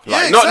grew up.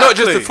 Like, not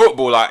just the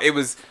football. Like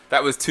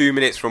that was 2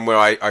 minutes from where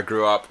I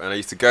grew up, and I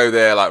used to go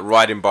there, like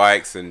riding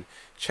bikes and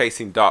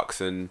chasing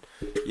ducks, and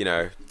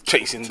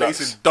chasing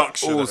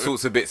ducks, all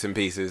sorts of bits and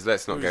pieces.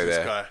 Let's not go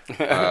there.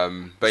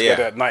 But yeah,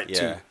 at night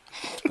too.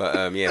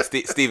 But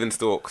Stephen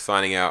Stork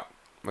signing out.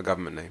 My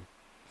government name.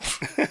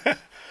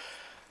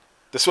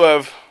 The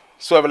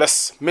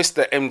Swerveless,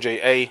 Mr.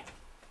 MJA,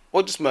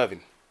 or just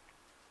Mervin.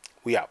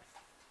 We out.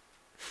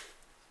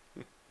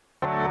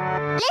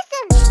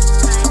 Listen.